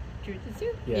did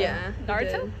jujitsu? Yeah. I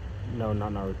Naruto? did. No,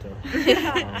 not Naruto.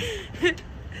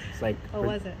 It's like What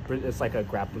was it? It's like a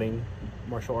grappling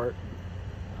martial art.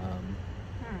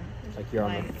 It's like you're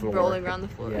on the Like floor, rolling around the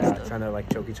floor and Yeah, stuff. trying to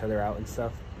like choke each other out and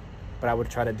stuff. But I would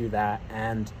try to do that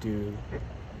and do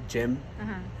gym.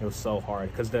 Uh-huh. It was so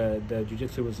hard because the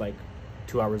jujitsu was like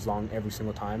 2 hours long every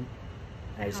single time.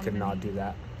 And I just How could not many? do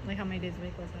that. Like how many days a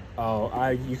week was it? Oh,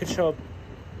 you could show up.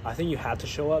 I think you had to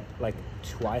show up like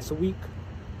twice a week,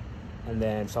 and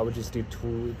then so I would just do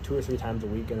two or three times a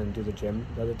week, and then do the gym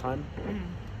the other time. Mhm.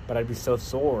 But I'd be so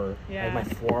sore, Yeah. like my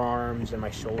forearms and my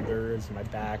shoulders and my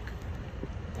back.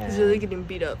 He's And really getting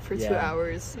beat up for 2 Yeah.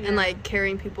 hours Yeah. and like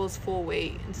carrying people's full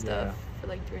weight and stuff Yeah. for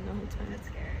like during the whole time. That's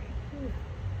scary.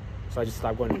 so I just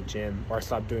stopped going to the gym, or I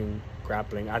stopped doing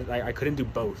grappling. I couldn't do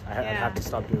both. I'd Yeah. have to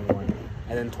stop doing one.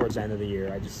 And then towards the end of the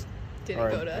year, I just Didn't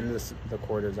or go to. in the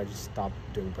quarters, I just stopped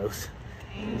doing both.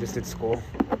 I just did school.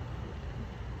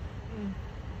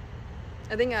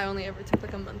 I think I only ever took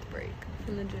like a month break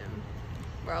from the gym,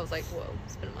 where I was like, "Whoa,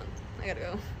 it's been a month. I gotta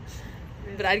go."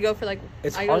 But I'd go for like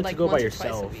It's I hard like to go by once or twice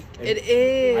yourself. a week. It- It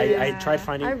is. I Yeah. tried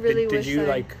finding. I really did wish you I-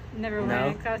 like? Never No?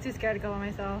 went 'cause I was too scared to go by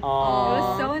myself. Aw. It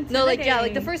was so intimidating. No, like yeah,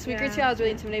 like the first week or two, Yeah. I was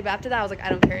really intimidated. But after that, I was like, I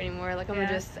don't care anymore. Like I'm Yeah.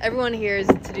 gonna just everyone here is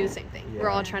to do the same thing. We're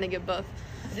all Yeah. trying to get buff.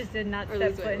 I just did not Or step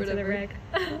lose weight, foot into the whatever. rig.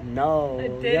 No, I you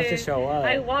have to didn't. show up.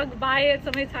 I walked by it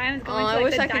so many times. Oh, Going to, I like,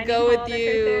 wish the I could dining go hall with that's right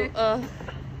you. there.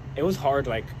 It was hard,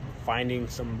 like finding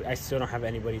some. I still don't have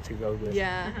anybody to go with.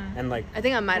 Yeah. Uh-huh. And like, I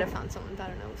think I might have found someone. I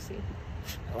don't know. We'll see.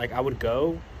 I would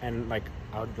go and like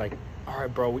I would like, all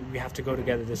right, bro, we have to go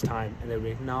together this time, and they'd be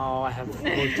like, no, I have work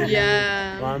to do.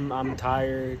 Yeah. Well, I'm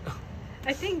tired.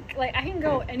 I think like I can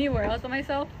go anywhere else by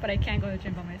myself, but I can't go to the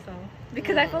gym by myself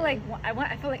because I feel like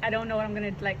I feel like I don't know what I'm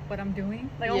gonna like what I'm doing.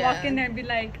 Like I'll walk Yeah. in there and be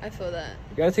like, I feel that.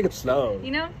 You gotta take it slow. you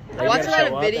know, Like, I you watch gotta a lot of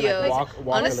show up and, like, videos. walk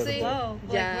Honestly, a little slow.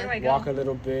 Like, Yeah. where do I bit. go? Walk a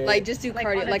little bit. Like just do Like,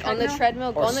 cardio, on the like on the treadmill?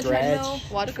 treadmill. Go Or on the treadmill.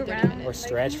 stretch. Watch Look for 30 around. minutes. or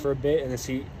stretch for a bit, and then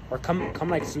see, or come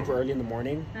like super early in the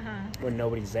morning Uh-huh. when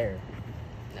nobody's there.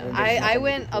 No, When there's I nothing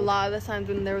went people. a lot of the times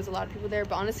when there was a lot of people there,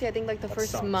 but honestly, I think like the That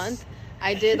first sucks. month,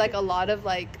 I did like a lot of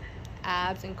like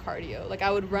abs and cardio. Like I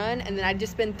would run and then I'd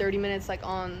just spend 30 minutes like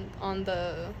on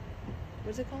the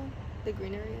what's it called? The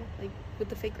green area, like with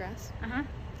the fake grass. Uh-huh.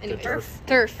 Anyways, turf.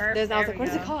 Turf. Turf, There's, I was there like, we what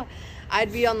is it go. called?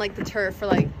 I'd be on like the turf for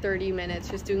like 30 minutes,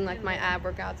 just doing like my ab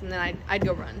workouts, and then I'd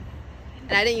go run.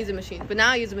 And I didn't use the machines, but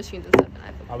now I use the machines and stuff, and I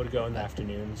feel I would go in the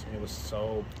afternoons, and it was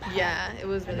so packed. yeah, it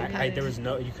was really And good. there was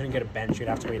no, you couldn't get a bench. You'd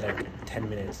have to wait like 10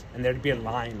 minutes, and there'd be a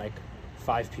line like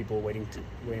 5 people waiting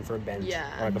for a bench.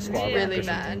 Yeah, or like a squat rack really or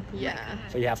bad. something. Yeah,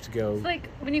 So you have to go. It's like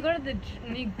when you go to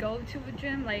when you go to a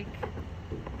gym, like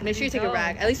make sure you take a go.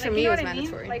 rag. At least for Like, me, you it know was what I mean?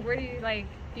 mandatory. Like where do you like? You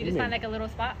What just do you find mean? like a little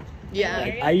spot. Yeah.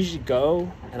 Like, I usually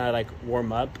go and I like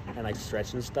warm up and like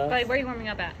stretch and stuff. But, like where are you warming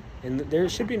up at? And there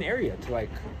should be an area to like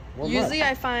warm Usually, up.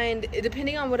 I find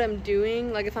depending on what I'm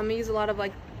doing, like if I'm gonna use a lot of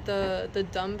like the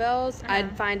dumbbells, Uh-huh.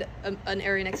 I'd find an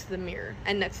area next to the mirror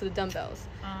and next to the dumbbells.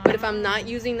 But if I'm not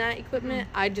using that equipment,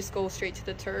 I'd just go straight to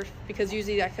the turf because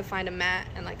usually I could find a mat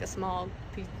and like a small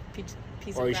piece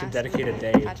of Or you grass. should dedicate a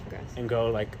day patch of grass. and go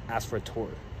like ask for a tour.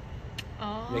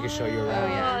 Oh, They can show you around. Oh,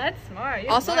 yeah. That's smart.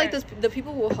 You're Also, like smart. the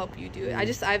people will help you do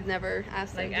it. I've never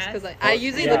asked them Like, just because ask? I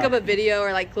usually Yeah. look up a video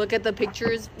or like look at the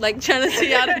pictures, like trying to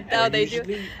see how Or they do.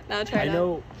 usually- Now try I it out.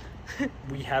 know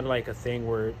we had like a thing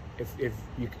where if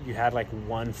you had like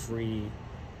one free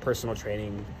personal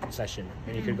training session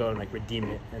and you could go and like redeem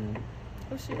it, and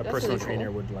Oh, shoot, a that's personal really trainer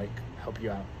cool. would like help you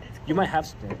out. You might have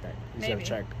something like that. You just Maybe.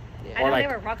 gotta check. Yeah. I Or know like-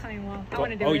 they were rock climbing wall. I Go-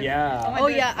 want to do oh, it. yeah. I wanna Oh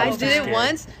do it yeah, so I was did bad. it scared.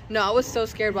 once. No, I was so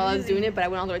scared while I was doing Really? it, but I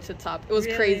went all the way to the top. It was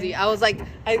Really? crazy. I was like,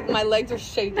 my legs were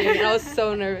shaking, and I was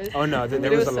so nervous. Oh no, But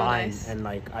there it was a so line, nice. and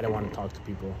like I didn't want to talk to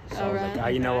people, so Oh, I was right.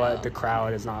 like, you know what, the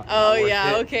crowd is not. Oh not worth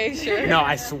yeah, it. okay, sure. No,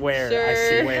 I swear, Sure.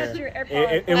 I swear. That's your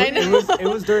It, AirPods. I know. it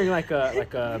was during like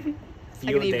a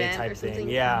field day event or type thing, something?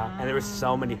 yeah, and there were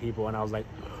so many people, and I was like,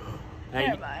 Yeah,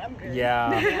 and, but I'm good.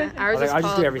 yeah. Yeah, ours like, is I'll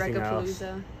just do called everything else.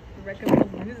 Wreckapalooza.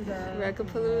 Wreckapalooza.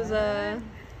 Wreckapalooza.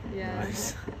 Yeah.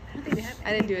 Nice. I don't think they have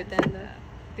I didn't do it then though.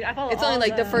 Dude, I follow It's all only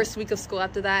like the first week of school.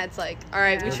 After that, it's like, all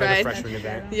right, Yeah. we It was like a tried. freshman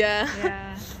event. Yeah.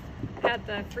 Yeah. I had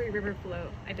the free river float.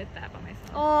 I did that by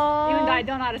myself. Oh. Even though I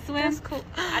don't know how to swim, That's cool.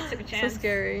 I took a So chance.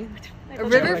 scary. I A go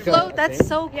river down. like a float? That's thing?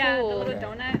 so cool. Yeah, the little Okay.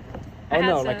 donut. Oh I had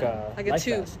no, some- like a a life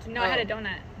tube. vest. No, I had a Oh.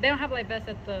 donut. They don't have like vests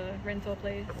at the rental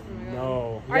place. Oh my God.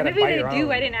 No, you Or gotta maybe buy they your do.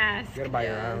 own. I didn't ask. You gotta buy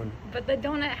your Yeah. own. But the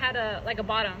donut had a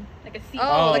bottom, like a seat.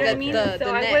 Oh, like you know a- what I mean? the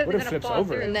So I net. wasn't What if gonna flips fall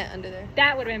over? The through. net under there.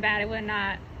 That would have been bad. It would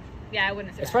not. Yeah, I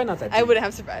wouldn't. It's probably not that. I deep. wouldn't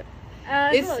have survived.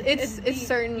 It's deep.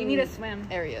 certain You need to swim.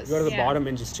 areas. You go to the Yeah. bottom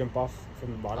and just jump off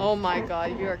from the bottom. Oh my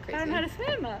God, you are I don't know how crazy. to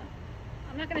swim.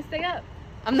 I'm not gonna stay up.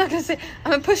 I'm not gonna say.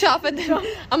 I'm gonna push off and then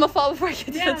I'm gonna fall before I get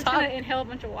to Yeah, the I'm top. gonna inhale a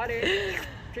bunch of water.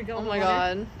 Drink all Oh the my water.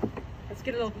 God. Let's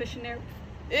get a little fish in there.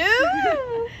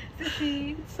 Ew.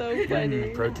 Sushi, So funny.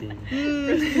 Protein.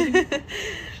 Mm.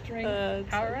 strength, It's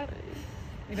power so up. funny.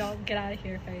 We don't get out of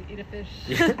here if I eat a fish.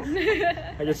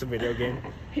 Yeah. I guess a video game.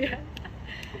 Yeah.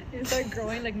 You start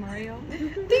growing like Mario.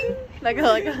 Ding. Like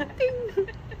a ding.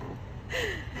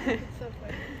 It's so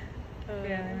funny.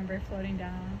 Yeah, I remember floating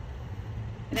down.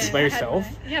 And Just then by I had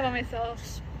yourself? yeah, by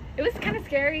myself. It was kind of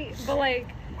scary, but like,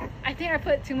 I think I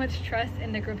put too much trust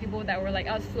in the group of people that were like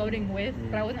I was floating with,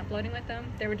 but I wasn't floating with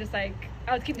them. They were just like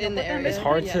I was keeping In up the with them. area. It's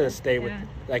hard Yeah. to stay with. Yeah.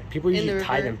 Like people In the usually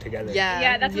tie river. them together. Yeah.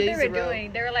 Yeah, that's what use they the were rope.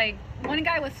 doing. They were like, one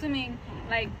guy was swimming,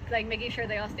 like making sure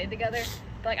they all stayed together.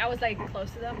 But like I was like close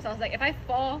to them, so I was like, if I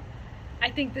fall, I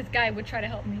think this guy would try to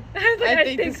help me. I was like, I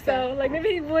think this guy- so. Like maybe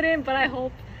he wouldn't, but I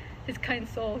hope his kind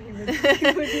soul he would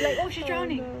be like, oh, she's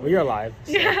drowning. no. Well, you're alive.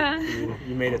 So Yeah.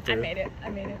 You made it I through. made it. I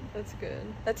made it. That's good.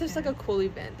 That's just like a cool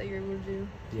event that you're able to do.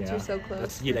 Yeah. You're so close.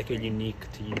 That's like a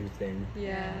unique to you thing.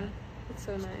 Yeah. It's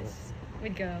so nice.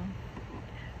 We'd go.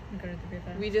 We'd go to the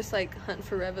river. We just like hunt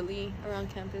for Reveille around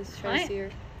campus, try to Hunt? see her.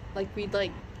 Like we'd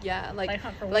like like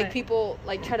hunt for like what? people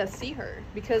like try to see her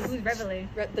because Who's Reveille?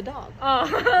 the dog.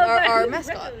 Oh, Our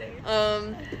mascot.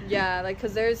 Reveille. Yeah, like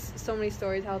because there's so many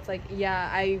stories how it's like, yeah,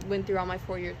 I went through all my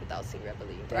 4 years without seeing Reveille,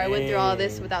 or I went through all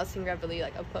this Dang. without seeing Reveille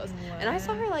like up close, and I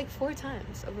saw her like 4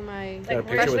 times over my Got a Like,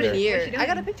 picture with freshman her. year. What's she I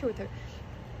got a doing? picture with her.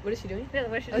 What is she doing? Yeah,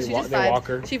 what should Oh, They she wa- just they vibed. walk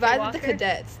her? She They vibed walk with the her?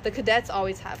 cadets. The cadets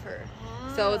always have her.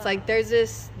 So it's like there's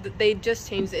this. They just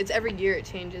changed it. It's every year it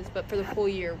changes, but for the full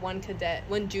year, one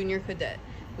junior cadet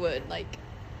would like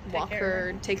walk care her,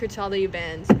 of her. take her to all the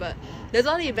events. But there's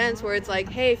all the events where it's like,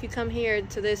 hey, if you come here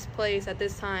to this place at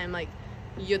this time, like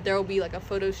there will be like a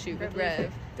photo shoot with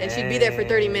Rev, and she'd be there for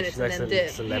 30 Dang, minutes she's and like then a dip.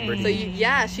 Celebrity. So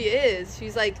yeah, she is.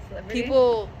 She's like Celebrity?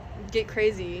 people get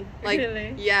crazy. Like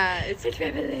Really? yeah, it's It's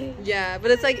Reveille. yeah, but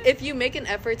it's like if you make an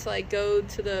effort to like go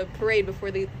to the parade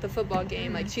before the football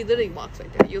game, like she literally walks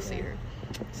right there. You'll see her.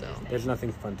 So, There's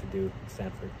nothing fun to do in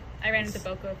Stanford. I ran into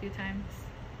Boko a few times.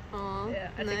 aw, Yeah,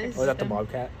 I think nice. Oh, is that the Them.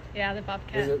 Bobcat? Yeah, the Is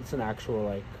bobcat. it, it's an actual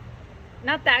like.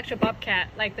 Not the actual bobcat,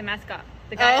 like the mascot.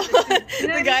 The guy. Oh, in the suit. You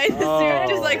know the what guy I in mean? the Oh. suit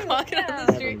just like walking on the Yeah.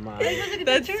 Never street. mind. Like, look at the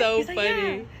That's picture. so He's like, funny. Yeah.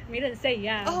 I mean, he didn't say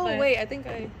yeah. Oh but wait, I think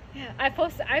I Yeah,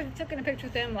 I've taken a picture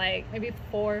with him like maybe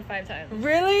 4 or 5 times.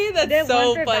 really. That's did so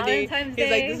one for funny. Valentine's He's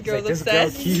like, Day. this It's girl's like, this girl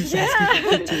obsessed. keeps Yeah. asking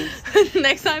for pictures.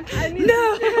 Next time, I need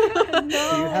no. to- Do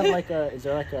you have like a? Is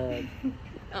there like a?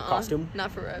 Uh-uh. Costume?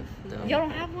 Not for Rev. No. Y'all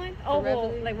don't have one? Oh, For well,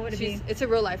 Reveille. like what would it be? It's a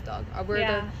real life dog. We're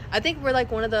Yeah. I think we're like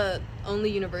one of the only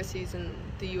universities in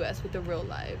the U.S. with a real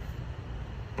live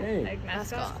Dang. Like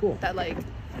mascot? mascot. Cool. That like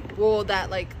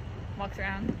Walks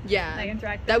around, yeah. like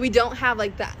interact. That we don't have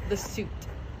like the suit.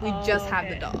 We Oh, just have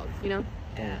the okay. dog, you know?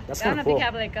 Dang. That's I don't kind know of if we cool.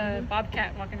 have like a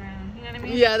bobcat walking around. You know what I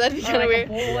mean? Yeah, that'd be Or kind of like weird.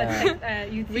 a bull. Yeah.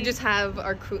 It's like, We just have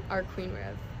our queen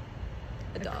Rev,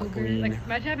 a dog. cougar. Queen. Like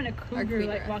imagine having a cougar queen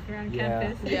like rat. walking around Yeah.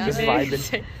 campus. Yeah, Just Big.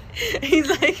 vibing. He's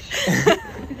like,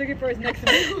 He's looking for his next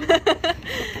meal.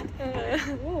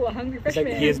 Ooh, a hungry It's freshman.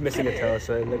 like he is missing a toe,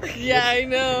 so it looks. yeah, I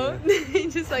know.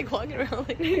 He's just like walking around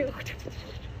like.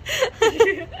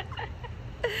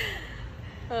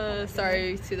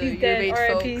 Sorry to the He's U of dead. H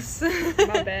R.I.P. folks.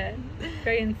 My bad.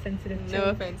 Very insensitive. No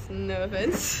joke. offense. No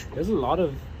offense. There's a lot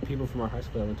of people from our high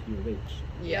school that went to U of H.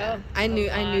 Yeah, Yeah, I a knew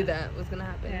lot. that was gonna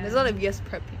happen. Yeah. There's a lot of yes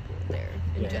prep people there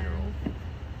in Yeah. general.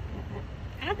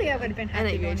 I don't think I would have been And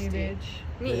happy at going to UHD. Ridge.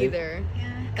 Me Really? either. Yeah.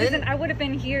 And Because then- then I would have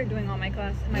been here doing all my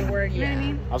class, my work. You know what I Yeah.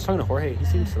 mean? I was talking to Jorge. He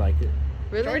seems to like it.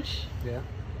 Really? George? Yeah,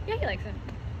 Yeah, he likes it.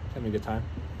 having a good time.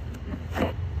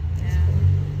 Yeah.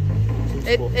 Seems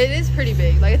It, cool. it is pretty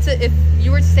big. Like if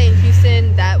you were to stay in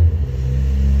Houston, that'd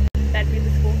That'd be the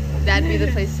school. be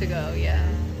the place to go. Yeah.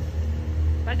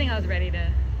 But I think I was ready to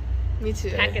Me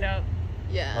too. pack it up.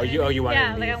 Yeah. Oh, you wanted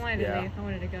Yeah, to like I leave. wanted Yeah. to leave. I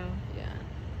wanted to go. Yeah.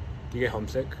 You get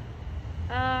homesick?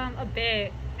 A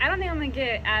bit. I don't think I'm gonna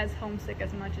get as homesick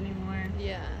as much anymore.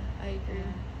 Yeah, I agree.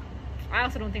 Yeah. I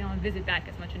also don't think I'm gonna visit back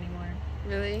as much anymore.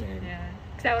 Really? Dang. Yeah.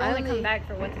 Because I would I only only- come back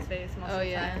for what's his face most Oh of the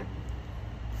yeah. time.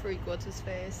 Freak, what's his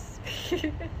face?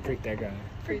 Freak that guy.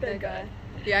 Freak that guy.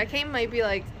 Yeah, I came maybe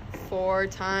like 4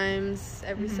 times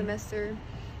every Mhm. semester.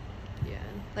 Yeah.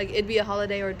 Like it'd be a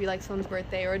holiday or it'd be like someone's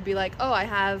birthday or it'd be like, oh, I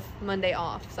have Monday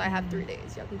off, so I have 3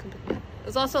 days. Y'all can come pick me up. It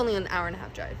was also only an hour and a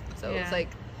half drive, so Yeah. it's like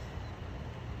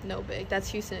no big. That's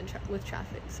Houston with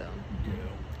traffic, so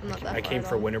I'm not that I far came at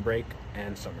for all. winter break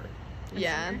and summer.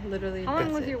 Yeah, summer? literally. How long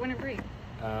that's was it. your winter break?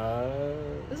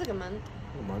 It was like a month.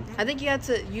 A month. I think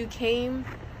you came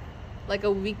like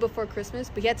a week before Christmas,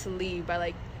 but you had to leave by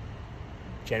like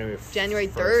January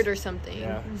 3rd or something.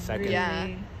 Yeah, second. Yeah.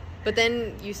 But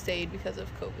then you stayed because of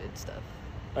COVID stuff.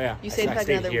 Oh yeah. You stayed I like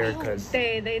stayed another here week. because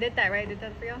They did that, right? Did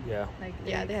that for y'all? yeah. Like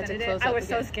Yeah, they had to extended close it? I up was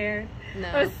so again. scared. No.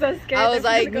 I was so scared. I was that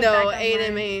we like, had to go no, back 8 online.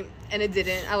 and 8, and it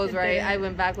didn't. I was It right. didn't. I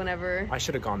went back whenever. I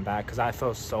should have gone back because I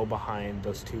felt so behind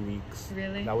those 2 weeks.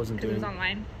 Really? I wasn't 'Cause it doing. was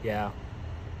online. Yeah.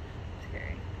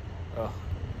 Scary. Ugh.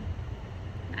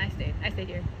 I stayed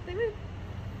here. Like, woo.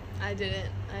 I didn't.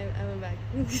 I went back.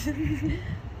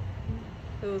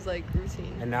 It was like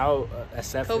routine. And now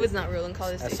SF. COVID's not real in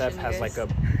College Station. SF you has guys. like a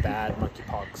bad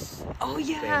monkeypox. Oh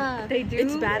yeah, They do?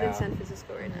 It's bad in Yeah. San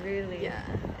Francisco right now. Really? Yeah,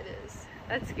 it is.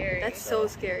 That's scary. That's so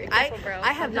scary. Be careful, bro.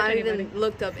 I have Don't touch not even anybody.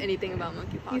 looked up anything about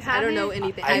monkeypox. You I don't know haven't?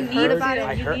 anything. I I've heard heard about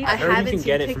I it. heard, You I need- heard I you can haven't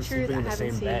get seen it from pictures, sleeping in I the haven't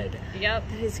same seen- bed. Yep.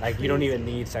 That is Like you don't even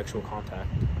crazy. need sexual contact,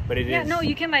 but it is. Yeah, no,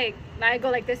 you can like I go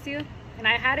like this to you, and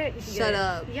I had it. You can Shut get it.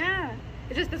 up. Yeah,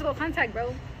 it's just physical contact,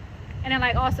 bro. And then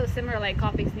like also similar like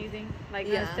coughing, sneezing, like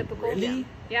Yeah. that's typical. Really?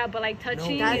 Yeah, but like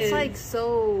touching. That's is, like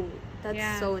so. That's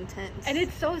Yeah. so intense. and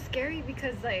it's so scary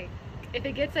because like if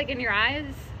it gets like in your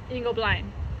eyes, you can go blind.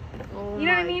 Oh you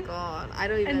know what I my mean? God, I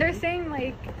don't even. And they're saying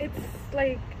like it's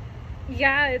like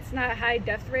yeah, it's not high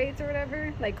death rates or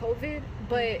whatever like COVID,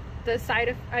 but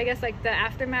the I guess like the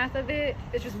aftermath of it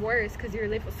is just worse because you're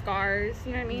left with scars.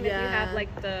 You know what I mean? If you Yeah. have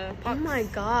like the Oh pox, my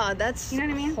God, that's you know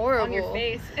what I mean? horrible. On your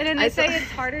face, and then I they say saw-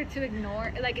 it's harder to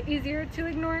ignore, like easier to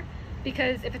ignore.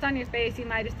 Because if it's on your face, you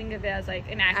might just think of it as like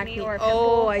an acne, Acne. or a pimple.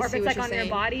 Oh, I or if see it's what like you're on saying.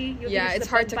 your body, you'll Yeah, think it's a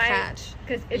hard bug to bite. catch.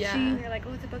 Because itchy, Yeah. you're like,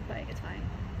 oh, it's a bug bite, it's fine.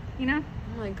 You know?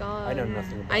 Oh my God. I know Yeah.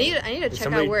 nothing about I need it. to check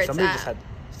somebody, out where it's somebody at. just had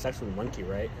sex with a monkey,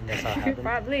 right? And that's how it happened.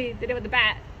 Probably did it with the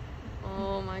bat.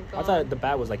 Oh my God. I thought the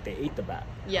bat was like they ate the bat.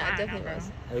 Yeah, I it don't definitely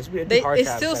know. was. It'd be hard It's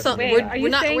to have still sex some- with a Wait, bat. are we're you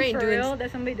not- saying we ain't for doing real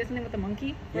that somebody did something with a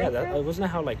monkey? Yeah, For that real? wasn't that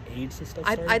how like AIDS and stuff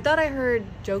I started. thought I heard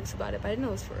jokes about it, but I didn't know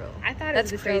it was for real. I thought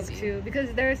That's it was a crazy. joke too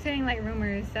because they're saying like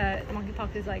rumors that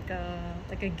monkeypox is like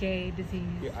a gay disease.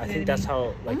 Yeah, You I know think what that's mean?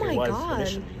 how like Oh my it was God.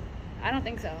 initially. I don't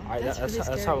think so. That's That's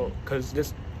really how scary. because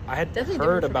this I had Definitely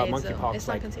heard different about from AIDS, though. monkeypox It's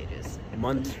not like contagious.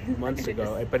 months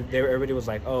ago, but everybody was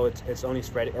like, oh, it's only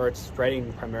spreading or it's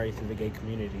spreading primarily through the gay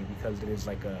community because it is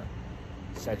like a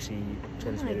sexually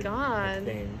transmitted God.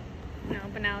 thing. No,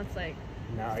 but now it's like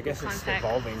Now I guess it's Contact.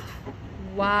 evolving.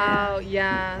 Wow. I don't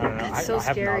Yeah. know. That's so I have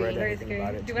not scary. read very anything scary.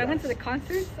 about it, to Dude, be I went to the honest.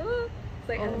 concert. Oh, it's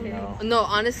like Oh, hella scary. no. No,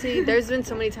 honestly, there's been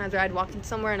so many times where I'd walk in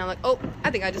somewhere and I'm like, oh,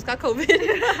 I think I just got COVID.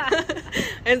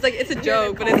 And it's like, it's a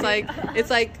joke, but it's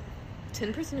like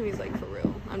 10% of me is like, for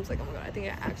real. I'm just like, oh my God, I think I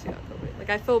actually got COVID. Like,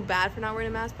 I feel bad for not wearing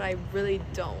a mask, but I really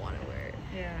don't want to wear it.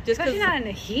 Yeah. Just Especially 'cause- not in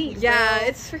the heat. Yeah, bro.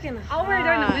 it's freaking hot. I'll wear it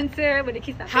during the winter, but it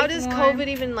keeps that How face does warm. COVID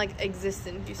even, like, exist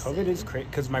in Houston? COVID is crazy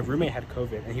because my roommate had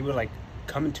COVID and he would like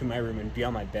come into my room and be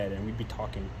on my bed and we'd be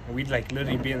talking and we'd like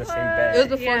literally be in the same bed. It was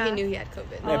before Yeah. he knew he had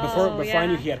COVID. Yeah, before Oh, I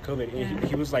knew yeah. he had COVID, Yeah.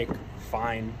 he was like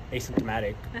fine,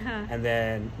 asymptomatic, Uh-huh. and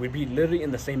then we'd be literally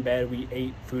in the same bed. We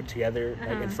ate food together, like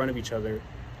in Uh-huh. front of each other,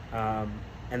 and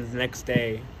the next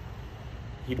day,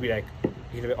 he'd be like,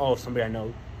 oh, somebody I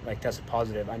know like tested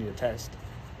positive. I need a test,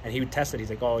 and he would test it. He's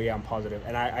like, oh yeah, I'm positive,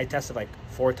 and I tested like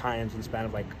 4 times in the span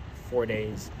of like 4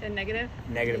 days, And negative?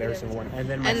 negative every single one. And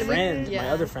then my And friend, my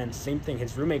yeah. other friend, same thing.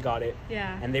 His roommate got it,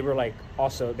 Yeah. and they were like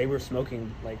also they were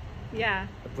smoking like. Yeah.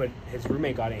 But his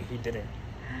roommate got it and he didn't.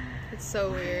 It's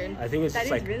so weird. I think it's That just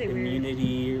is like really weird.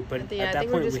 immunity, but Yeah, I at that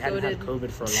think we're point we just hadn't had goated.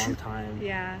 COVID for a long time.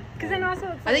 Yeah. Because then also,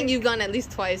 it's I think like- you've gone at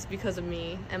least twice because of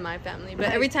me and my family. But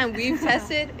Right. every time we've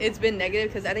tested, it's been negative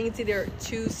because I think it's either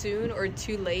too soon or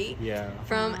too late Yeah.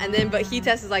 from. And then, but he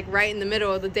tested like right in the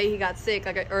middle of the day he got sick,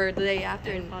 like or the day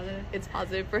after, And and positive. it's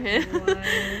positive for him. What?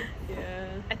 Yeah.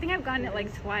 I think I've gotten it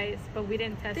like twice, but we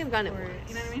didn't I test think I've gotten it for once.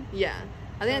 You know what I mean? Yeah.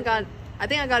 I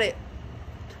think I got it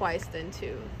twice then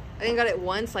too. I think I got it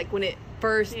once, like when it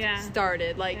first Yeah.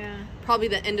 started, like Yeah. probably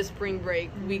the end of spring break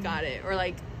we got it, or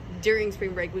like during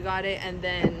spring break we got it, and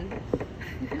then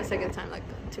a second time like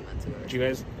 2 months ago. Do you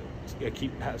guys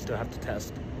still have to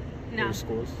test in No. your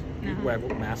schools? No. You wear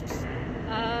masks?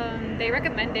 They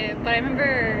recommend it, but I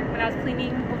remember when I was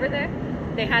cleaning over there,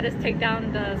 they had us take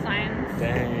down the signs.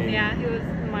 Dang. Yeah,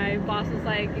 my boss was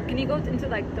like, can you go into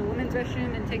like the women's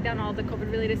restroom and take down all the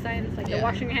COVID related signs, like the Yeah.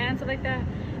 washing your hands, stuff like that,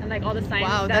 and like all the signs.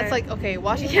 Wow, that that's are- like okay.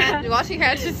 Washing Yeah.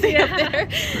 hands should stay Yeah. up there.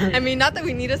 I mean, not that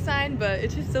we need a sign, but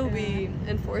it should still be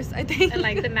enforced. I think. and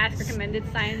like the mask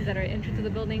recommended signs that are entrance to the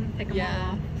building, take them Yeah.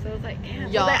 all off. So it was like, damn.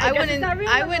 Y'all, like, I guess went it's not real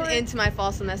no went more. into my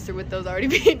fall semester with those already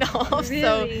being off. Really?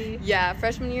 So yeah,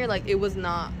 freshman year, like it was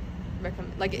not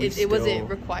recommend. Like We it wasn't still-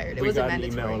 required. It we wasn't got an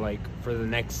mandatory. email like for the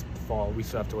next fall we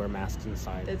still have to wear masks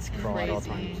inside. That's for all- at all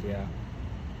crazy. times. Yeah.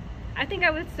 I think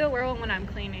I would still wear one when I'm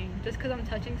cleaning, just because I'm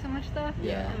touching so much stuff.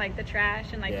 Yeah. And like the trash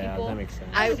and like Yeah, people. that makes sense.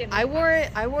 would get I my wore box.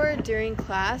 it. I wore it during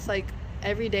class, like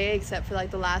every day except for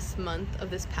like the last month of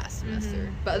this past semester.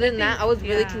 Mhm. But other than that, I was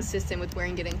really Yeah. consistent with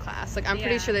wearing it in class. Like I'm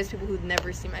pretty Yeah. sure there's people who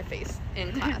never see my face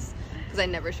in class because I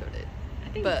never showed it. I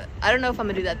think But I don't know if I'm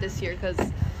gonna do that this year because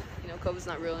COVID's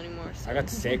not real anymore. So. I got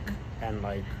sick and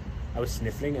like I was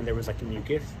sniffling and there was like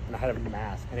mucus and I had a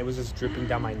mask and it was just dripping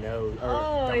down my nose.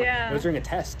 Oh, down yeah. It was during a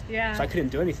test. Yeah. So I couldn't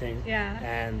do anything. Yeah.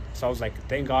 And so I was like,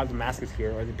 thank God the mask is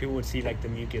here, or the people would see like the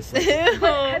mucus. Like,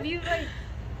 Have you like?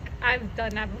 I've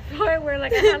done that before, where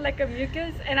like I had like a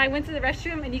mucus, and I went to the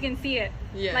restroom, and you can see it.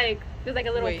 Yeah. Like there's like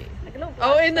a little, Wait. like a little.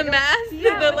 Oh, blotch, in the like a- mask?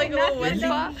 Yeah, The, like, mask little wet window.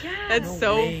 spot? Yeah. That's No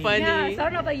so way. funny. Yeah. So I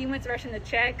don't know if like you went to the restroom to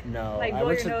check. no. Like I blow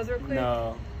went your to, nose real quick.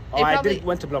 No. Oh, It I probably- did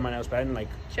went to blow my nose, but I didn't like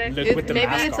Check. look It- with the maybe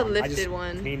mask it's a on. I lifted just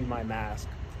one. cleaned my mask.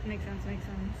 Makes sense. Makes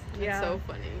sense. That's Yeah. so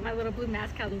funny. My little blue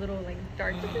mask had a little like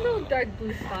dark, just a little dark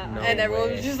blue spot. No and everyone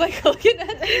way. was just like looking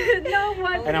at you. No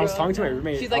one. And I was bro. talking to my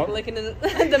roommate. She's like I- licking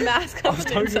the mask. I off was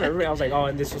the talking to my inside. roommate. I was like, oh,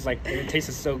 and this was like, and it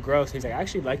tasted so gross. He's like, I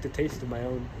actually like the taste of my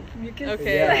own. Mucus.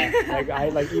 Okay. Yeah, like I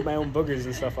like eat my own boogers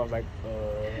and stuff. I was like,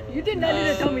 You did not need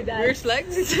to tell me that. Weird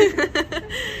flex.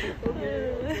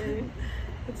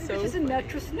 It's so It's just a funny.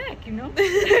 natural snack, you know.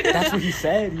 That's what he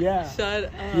said. Yeah. Shut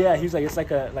up. Yeah, he was like, it's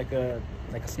like a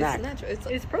It's snack. natural. It's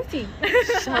It's protein.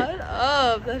 shut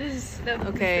up. That is The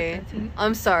okay. protein.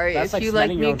 I'm sorry That's if like you like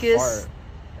smelling your own mucus. fart.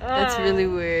 That's really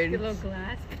Your weird. little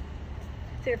glass.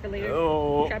 Save it for later.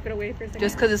 Oh. Trap it away for a second.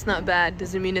 Just because it's not bad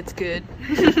doesn't mean it's good.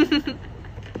 That's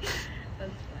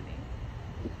funny.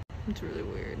 It's really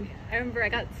weird. I remember I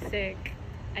got sick.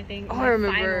 I think. Oh, my I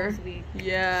remember. finals week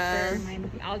Yeah. for my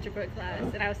algebra class,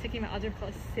 and I was taking my algebra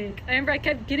class sick. I remember I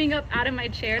kept getting up out of my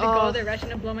chair to go Oh. to the restroom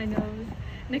to blow my nose, and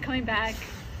then coming back,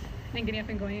 and then getting up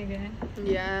and going again.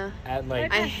 Yeah. At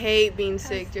like, I hate being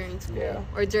sick during school Yeah.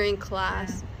 or during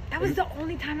class. That was the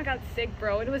only time I got sick,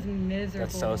 bro. It was miserable.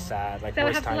 that's so sad. Like So I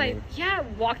would worst have to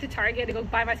timing. walk to Target to go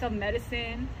buy myself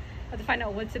medicine. I had to find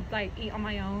out what to like eat on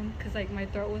my own because like my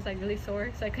throat was like really sore,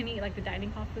 so I couldn't eat like the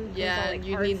dining hall food. It was Yeah, all, like,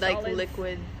 you hard need like solids.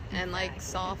 liquid and like Exactly.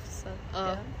 soft stuff.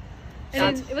 And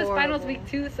That's then it was finals horrible. week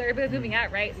too, so everybody was moving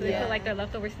out, right? So they Yeah. put like their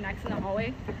leftover snacks in the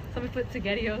hallway. Somebody put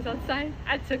SpaghettiOs outside.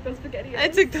 I took those SpaghettiOs. I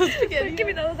took those Like, spaghetti. give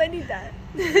me those. I need that.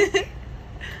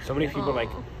 So many people like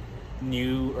Aw.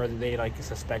 knew or they like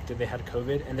suspected they had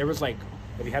COVID, and there was like,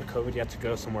 if you had COVID, you had to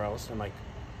go somewhere else and like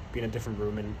be in a different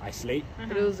room and isolate.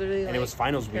 But it was literally And like it was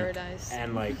finals paradise. week,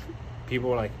 and like people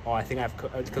were like, oh, I think I have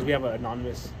because we have an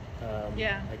anonymous.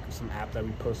 Yeah. Like some app that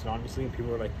we post anonymously, and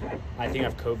people were like, I think I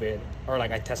have COVID, or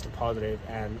like I tested positive,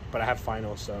 but I have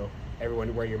finals, so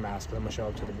everyone wear your mask because I'm gonna show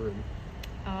up to the room.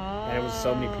 Oh. And it was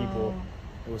so many people.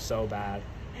 It was so bad.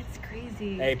 That's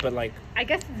crazy. Hey, but like, I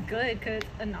guess it's good because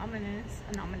anonymous.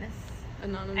 Anonymous.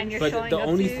 And you're but showing the up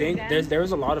only to thing them? there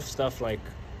was a lot of stuff like,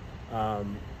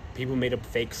 people made up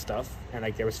fake stuff, and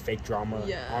like there was fake drama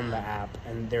Yeah. on the app,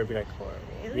 and they would be like,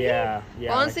 Really? yeah.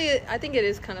 Well, honestly, I think it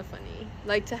is kind of funny,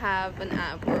 like to have an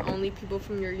app where only people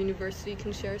from your university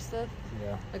can share stuff.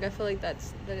 yeah. Like I feel like that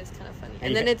is kind of funny. And And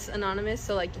you then ca- it's anonymous,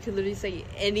 so like you could literally say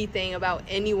anything about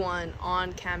anyone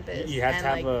on campus. You have and, to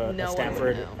have like, a no one would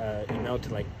Stanford know. email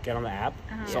to like get on the app.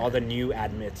 Uh-huh. So all the new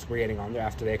admits were getting on there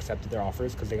after they accepted their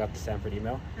offers because they got the Stanford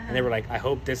email, and they were like, I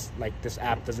hope this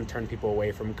app doesn't turn people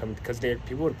away from coming, because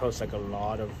people would post like a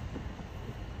lot of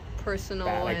personal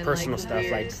bad, like and personal like stuff,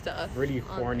 weird like stuff, really on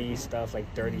corny there. stuff,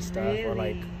 like dirty stuff, or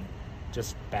like Really?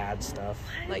 just bad stuff.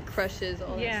 like crushes,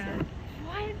 all Yeah. that stuff.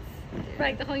 What? For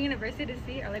like the whole university to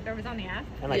see, or like there was on the app.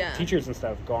 And like Yeah. teachers and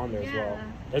stuff go on there as well. Yeah.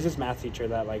 There's this math teacher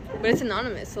that like But it's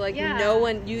anonymous, so like Yeah. no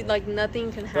one, you like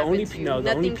nothing can the happen only to you. the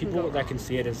Nothing only can people go that wrong. can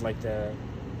see it is like the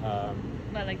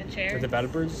But like the chair.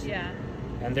 developers Yeah.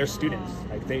 and their students.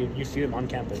 Oh. Like you see them on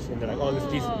campus and they're like,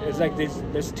 oh, it's like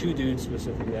there's two dudes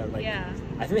specifically that like Yeah.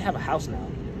 I think they have a house now.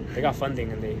 They got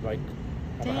funding and they like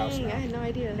have a house Dang, now. I had no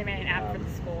idea. They made an app for the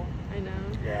school. I know.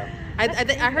 Yeah.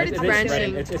 I heard it's It is branching.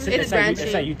 spreading. It's It's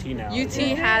branching. at UT now.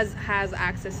 UT has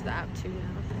access to the app too now.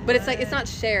 But it's like it's not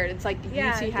shared. It's like Yeah,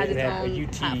 UT has They its have own a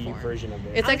UT platform. version of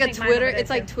it. It's I'll like a take mine Twitter. over there It's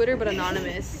like too. Twitter but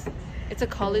anonymous. It's a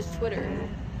college Twitter.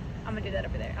 I'm gonna do that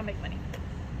over there. I'll make money.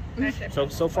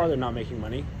 So far they're not making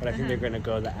money, but I think Uh-huh. they're gonna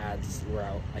go the ads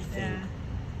route. I think.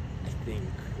 Yeah. I think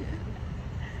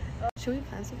Should we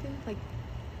plan something? Like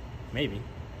maybe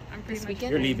I'm This pretty much.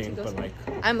 weekend? you're to leaving, go but somewhere?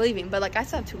 like I'm leaving, but like I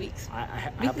still have 2 weeks.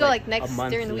 I We have could go, like, next a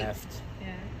month during the week. left. Yeah.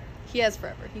 He has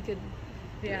forever. He could.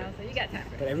 Yeah. So you got time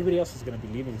for But it. everybody else is gonna be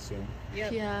leaving soon.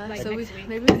 Yep. Yeah. Like so we next week.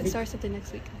 maybe we can start something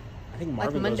next week. I think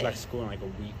Marvin goes Monday. back to school in like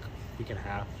a week and a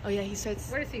half. Oh yeah, he starts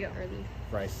Where does he go? early.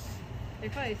 Rice. They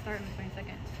probably start on the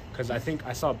 22nd. Because I think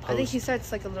I saw a I think he post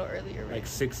starts like a little earlier. Right? like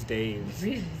 6 days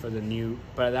Really? for the new,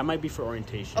 but that might be for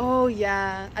orientation. Oh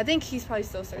yeah, I think he's probably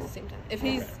still starts at the same time. If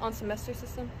he's Okay. on semester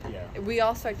system, Yeah. we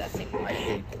all start that same I week.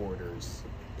 hate quarters.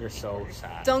 They're so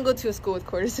sad. Don't go to a school with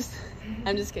quarter system.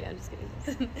 I'm just kidding.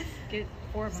 Get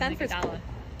 4 of them, Stanford make $1.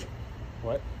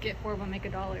 What? Get 4 of them, make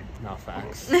 $1. Not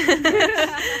facts.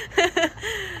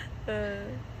 uh,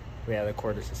 Yeah, the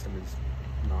quarter system is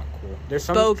not cool. There's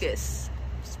some bogus.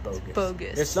 It's bogus.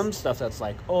 Bogus. There's some stuff that's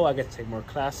like, oh, I get to take more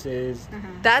classes.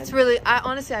 That's really. I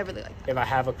really like that. If I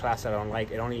have a class that I don't like,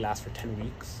 it only lasts for 10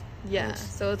 weeks. Yeah.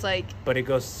 Yes. So it's like But it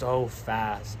goes so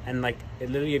fast, and like it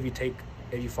literally, if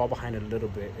you fall behind a little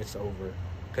bit, it's over.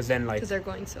 Cause then like because they're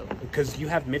going so. because you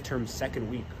have midterms second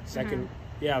week,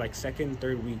 like second,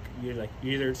 third week. You're like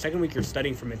either second week you're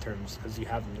studying for midterms because you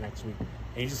have them the next week,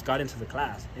 and you just got into the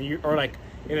class, and you or like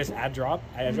if it's ad drop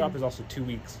is also 2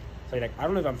 weeks. So you're like, I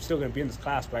don't know if I'm still gonna be in this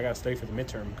class, but I gotta study for the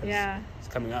midterm because Yeah. it's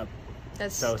coming up.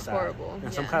 That's So sad. horrible.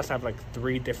 And some yeah. classes have like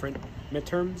 3 different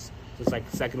midterms. So it's like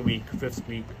second week, 5th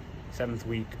week, 7th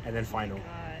week, and then final.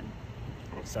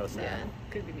 God. So sad. Yeah.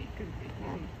 Could be me. Could be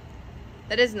me.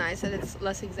 That is nice that it's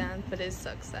less exams, but it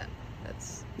sucks that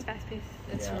that's It's fast paced.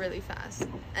 it's Yeah. really fast.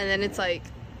 And then it's like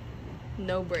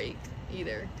no break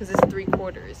either because it's 3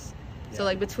 quarters. So Yeah.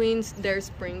 like between their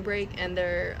spring break and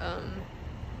their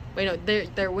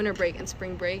their winter break and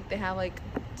spring break, they have like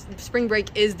spring break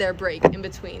is their break in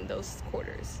between those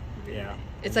quarters. Yeah.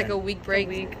 It's And like then- a week break,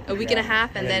 week. a week and a Yeah.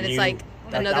 half, and then it's like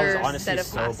another that was honestly set of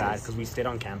so classes. bad because we stayed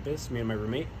on campus, me and my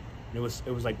roommate, and it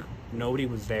was like nobody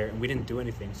was there and we didn't do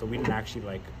anything, so we didn't actually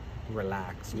like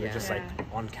relax. We were Yeah. just Yeah. like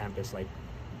on campus, like.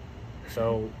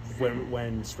 So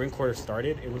when spring quarter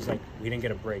started, it was like we didn't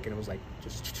get a break, and it was like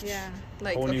just Yeah.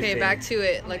 Like whole new okay, thing. back to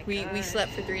it. Oh Like my we gosh.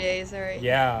 slept for 3 days. All right.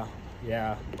 yeah,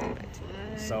 Back to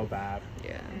it. so bad.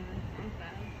 Yeah.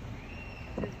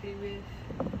 Just be with.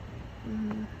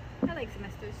 Mhm. I like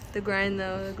semesters. The grind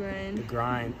though, the The grind.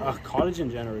 grind, college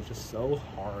in general is just so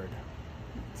hard.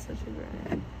 Such a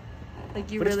grind.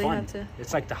 Like you But really it's fun. have to.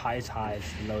 It's like the highest highs,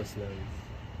 the lowest lows.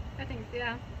 I think,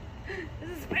 yeah. This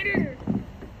is a spider.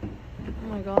 Oh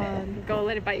my god. Go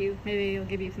let it bite you. Maybe it'll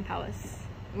give you some palace.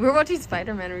 We were watching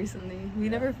Spider-Man recently. We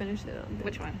Yeah. never finished it. I don't think.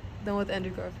 Which one? The one with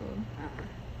Andrew Garfield.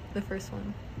 The first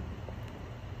one.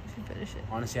 We should finish it.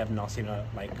 Honestly, I've not seen a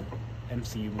like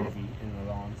MCU movie in a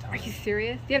long time. Are you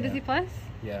serious? Do you have Yeah. Disney Plus?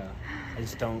 Yeah, I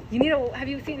just don't. You need to. Have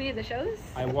you seen any of the shows?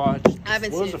 I watched. I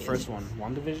haven't what was seen the it first yet. one?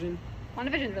 WandaVision.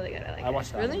 WandaVision's really good. I like I it.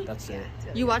 watched that. Really? One. That's Yeah, it. it's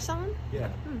really You good. watched that one? Yeah.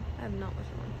 I have not watched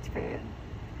that one. It's pretty good.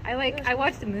 I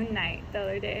watched Moon Knight the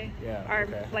other day. Yeah, Or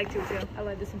okay. like 2 weeks ago. I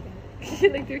loved this something.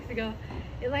 Like 3 weeks ago.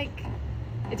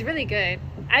 It's really good.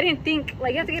 I didn't think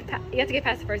like you have to get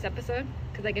past the first episode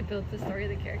because like it builds the story of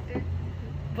the character.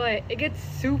 But it gets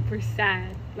super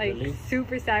sad. Like Really?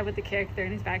 super sad with the character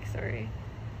and his backstory.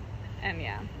 And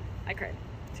yeah, I cried.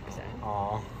 Super sad.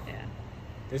 Aw, Yeah.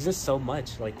 there's just so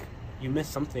much. Like you miss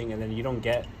something, and then you don't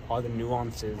get all the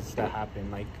nuances that happen.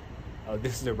 Like, oh,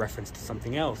 this is a reference to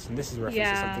something else, and this is a reference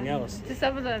to something else. To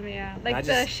some of them, yeah. Like I the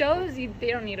just- shows, they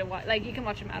don't need to watch. Like you can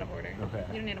watch them out of order. Okay.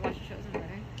 You don't need to watch the shows in order.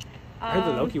 I heard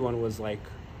the Loki one was like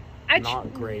I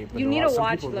not great. But you a need lot- to some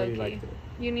watch people really Loki. liked it.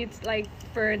 you need to, like,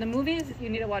 for the movies, you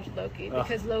need to watch Loki, Ugh.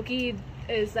 because Loki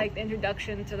is like the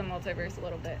introduction to the multiverse a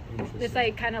little bit. Interesting. It's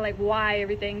like kind of like why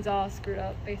everything's all screwed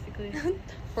up, basically.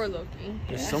 Poor Loki.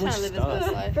 There's He's so much trying to live his best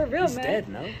stuff. life. For real, He's man. dead,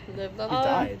 no? Live He love.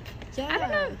 died. Yeah. I don't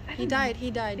know. I He don't died.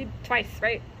 He died. He- Twice,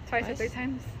 right? Twice or Twice? 3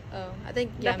 times. Oh, I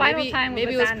think The yeah. final maybe time was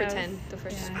maybe it with was Thanos. pretend. The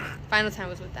first Yeah. final time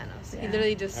was with Thanos. He Yeah.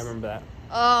 literally just. I remember that.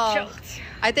 Oh, Choked.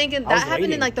 I think was that happened in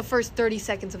waiting. like the first 30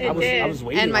 seconds of the It I was, movie. did. I was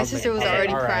waiting. And my I was sister was like,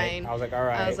 already all right. crying. I was like, all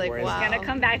right. I was like, where is wow. it? Gonna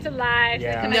come back to life.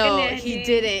 Yeah. It's gonna No, make an he ending.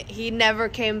 didn't. He never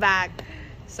came back.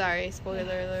 Sorry, spoiler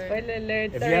alert. Spoiler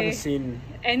alert. If Sorry. you haven't seen,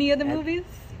 any of the And- movies,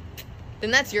 Then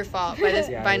that's your fault. By this,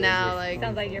 Yeah, by it is now, your like fault.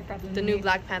 sounds like your problem. the to new me.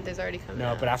 Black Panther's already coming no,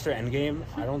 out. but after Endgame,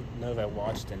 I don't know if I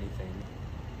watched anything.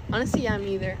 Honestly, yeah,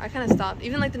 me either. I kind of stopped.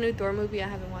 Even like the new Thor movie, I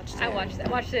haven't watched. I yet. watched it. I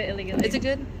watched it illegally. Is it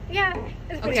good? Yeah.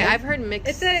 It's pretty Okay, good. I've heard mixed.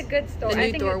 It's a good story. The I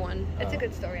new think Thor it- one. It's a Oh.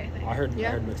 good story, I think. I heard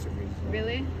Yeah. mixed reviews.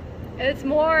 Really? It's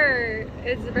more.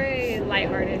 It's very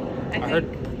lighthearted. I think. I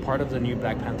heard part of the new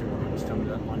Black Panther movie was filmed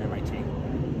on MIT.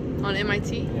 On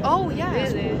MIT. Yeah. Oh yeah.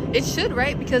 Really? It should,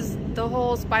 right? Because the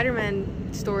whole Spider-Man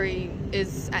story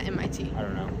is at MIT. I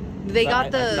don't know. They But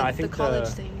got no, I the think college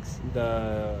things.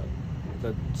 The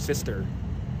sister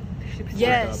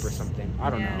Yes. startup or something. I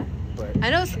don't Yeah. know, but I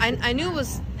know. I knew it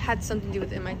was had something to do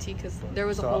with MIT because there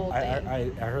was a so whole I, thing.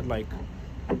 I heard like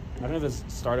I don't know if it's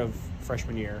start of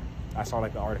freshman year. I saw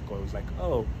like the article. It was like,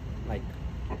 oh, like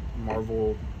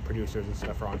Marvel producers and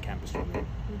stuff are on campus filming.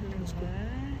 Mhm. It's cool.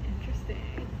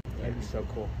 Interesting. That'd be so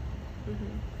cool.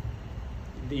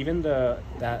 Mhm. Even the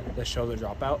show The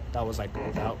Dropout that was like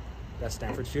without that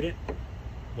Stanford student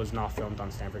was not filmed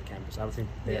on Stanford campus. I don't think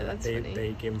Yeah, that's they funny.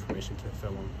 gave him permission to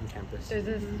film on campus. There's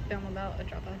this film about a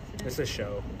dropout student. It's a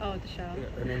show. Oh, the show.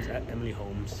 Her name's Emily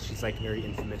Holmes. She's like very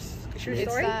infamous. She True made-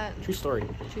 It's story? that. True story.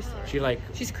 True story. She like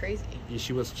She's crazy.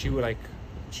 she would like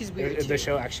She's weird. the too.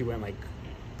 show actually went like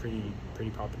pretty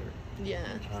popular. Yeah.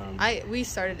 Um, We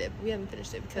started it. But we haven't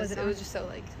finished it because Was it it was on? just so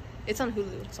like. It's on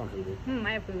Hulu. It's on Hulu.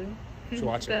 I have Hulu. You should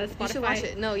watch it. The You should watch Spotify-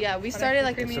 it. No, yeah, we Spotify started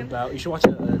like. Premium. It's about you should watch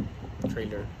a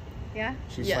trailer. Yeah.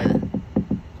 She's Yeah. like kind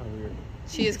of weird.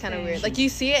 She is kind of Interesting. weird. Like you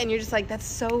see it and you're just like, that's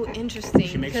so interesting.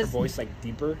 She makes her because- voice like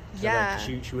deeper. So, Yeah.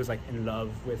 Like, she was like in love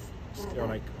with, or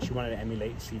like she wanted to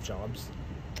emulate Steve Jobs,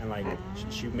 and like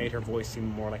she made her voice seem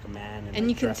more like a man. And like,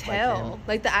 you can dressed like tell, him.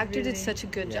 like the actor Really? did such a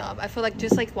good Yeah. job. I feel like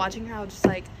just like watching her, I was just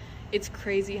like, it's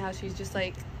crazy how she's just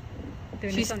like,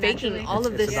 Doing it she's so faking naturally. all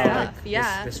of It's this about, stuff. like,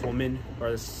 Yeah. This woman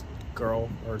or this girl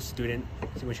or student,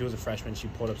 so when she was a freshman, she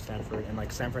pulled up Stanford, and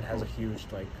like Stanford has a huge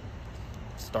like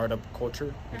startup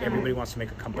culture. Like everybody wants to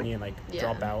make a company and like Yeah.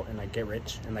 drop out and like get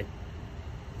rich, and like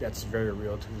that's very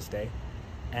real to this day.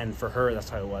 And for her, that's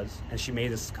how it was. And she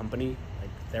made this company, like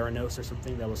Theranos or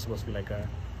something, that was supposed to be like a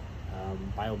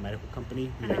biomedical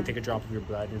company. You like take a drop of your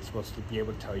blood, and it's supposed to be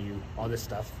able to tell you all this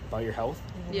stuff about your health.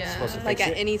 Yeah. supposed to Like fix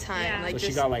at it. any time. Yeah. Like So just,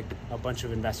 she got like a bunch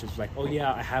of investors like, oh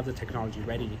yeah, I have the technology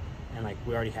ready, and like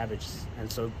we already have it.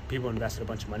 And so people invested a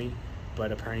bunch of money,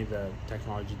 but apparently the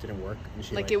technology didn't work. And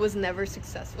she like it was never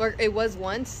successful. Or it was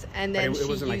once, and then she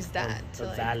wasn't, used that to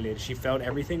like. valid. She failed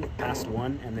everything past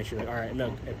one, and then she's like, all right,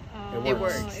 look, it It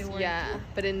works. works. It works. Yeah,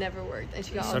 but it never worked, and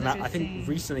she got So all now this. I think Interesting.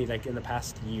 recently, like in the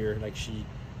past year, like she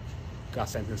got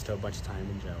sentenced to a bunch of time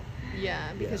in jail.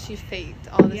 Yeah, because Yeah. she faked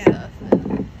all this Yeah. stuff.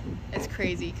 And it's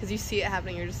crazy because you see it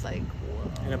happening. You're just like,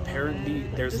 whoa. And apparently,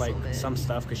 there's This like woman. some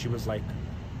stuff because she was like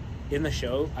in the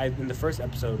show. In the first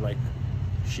episode, like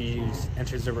she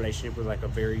enters a relationship with like a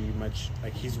very much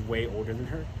like he's way older than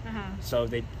her. Uh-huh. So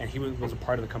he was a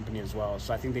part of the company as well.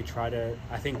 So I think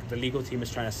I think the legal team is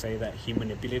trying to say that he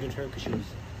manipulated her because she was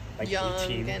like Young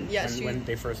 18 and- yeah, she- when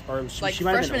they first or like she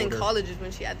might have been freshman in older. college is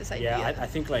when she had this idea. Yeah, I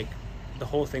think like the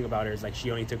whole thing about her is like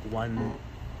she only took one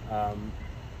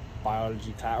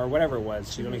biology class or whatever it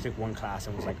was. She only took one class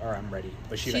and was like, "All right, I'm ready."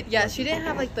 But she like, yeah, wasn't. she didn't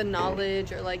have like the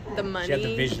knowledge or like the money, had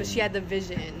the vision. but she had the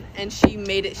vision, and she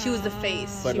made it. She was the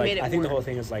face. But she like, made it I think work. the whole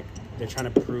thing is like they're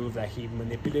trying to prove that he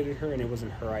manipulated her and it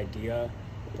wasn't her idea.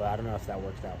 But I don't know if that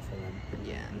worked out for them.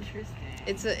 Yeah, Interesting.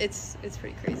 it's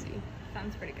pretty crazy.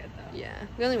 Sounds pretty good though. Yeah,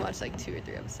 we only watched like 2 or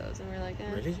 3 episodes, and we're like,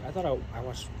 eh. Really? I thought I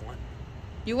watched one.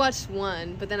 You watched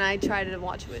one, but then I tried to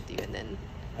watch it with you, and then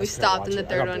we couldn't stopped in watch the it. I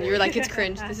third got one. You were bored. like, it's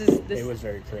cringe. This. It was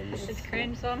very cringe. It's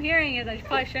cringe. So I'm hearing is I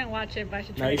probably shouldn't watch it, but I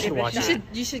should No, try you to should give it a watch You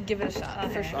shot. should give it a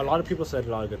shot for Okay. sure. A lot of people said a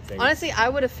lot of good things. Honestly, I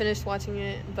would have finished watching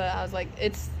it, but I was like,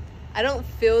 I don't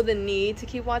feel the need to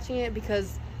keep watching it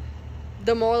because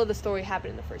the moral of the story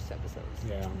happened in the first 2 episodes.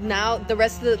 Yeah. Now the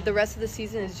rest of the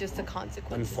season is just the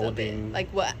consequences of Unfolding. it, like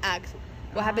what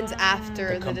happens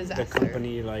after the disaster. The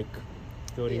company like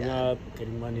building Yeah. up,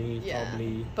 getting money, Yeah.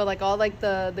 probably. But like all like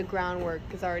the groundwork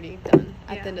is already done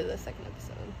at Yeah. the end of the second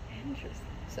episode. Interesting.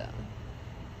 So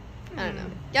I don't know.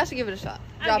 Y'all should give it a shot.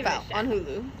 I'll Drop give it a out shot. on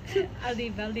Hulu. I'll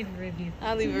leave a review.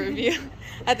 I'll leave a review.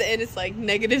 At the end, it's like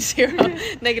 -0.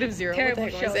 -0. Terrible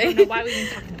what the heck show. am I I don't know why we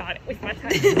even talked about it. Waste my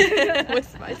time. saying?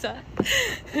 Waste my time.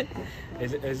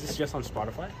 Is this just on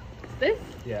Spotify? This?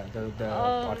 Yeah, the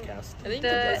podcast. I think you The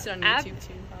can post it on app- YouTube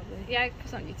too, probably. Yeah, it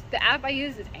puts on YouTube. The app I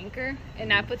use is Anchor,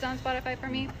 and that puts on Spotify for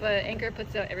me. But Anchor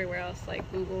puts it everywhere else, like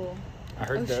Google. I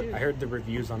heard Oh, shoot. I heard the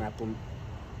reviews on Apple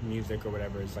Music or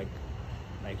whatever is like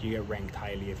you get ranked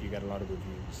highly if you get a lot of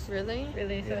reviews. Really?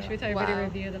 Really? So Yeah. should we talk about a Wow.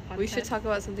 review of the podcast? We should talk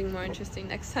about something more interesting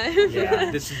next time.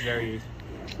 Yeah, this is very.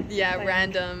 Yeah, Like,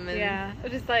 random. And Yeah,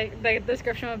 it's just like the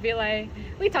description would be like,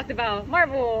 we talked about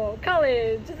Marvel,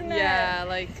 college, isn't that? Yeah,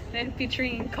 like. And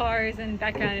featuring cars and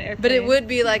background and airplanes. But it would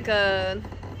be like a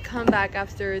comeback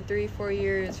after 3-4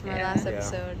 years from our Yeah. last Yeah.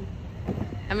 episode.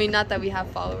 I mean, not that we have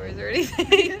followers or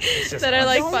anything just that are us.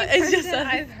 like The only fun. It's just person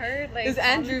us. I've heard like It's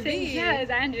Andrew commenting- V. Yeah,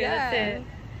 it's Andrew. Yeah. That's it.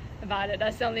 About it.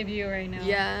 That's the only view right now.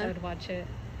 Yeah. I would watch it.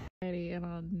 Alrighty, and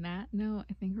on that note,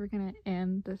 I think we're gonna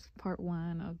end this part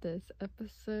 1 of this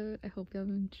episode. I hope y'all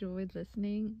enjoyed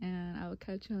listening, and I will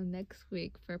catch y'all next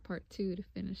week for part 2 to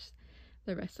finish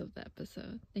the rest of the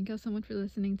episode. Thank y'all so much for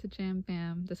listening to Jam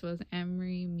Bam. This was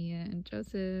Emery, Mia, and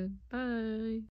Joseph. Bye.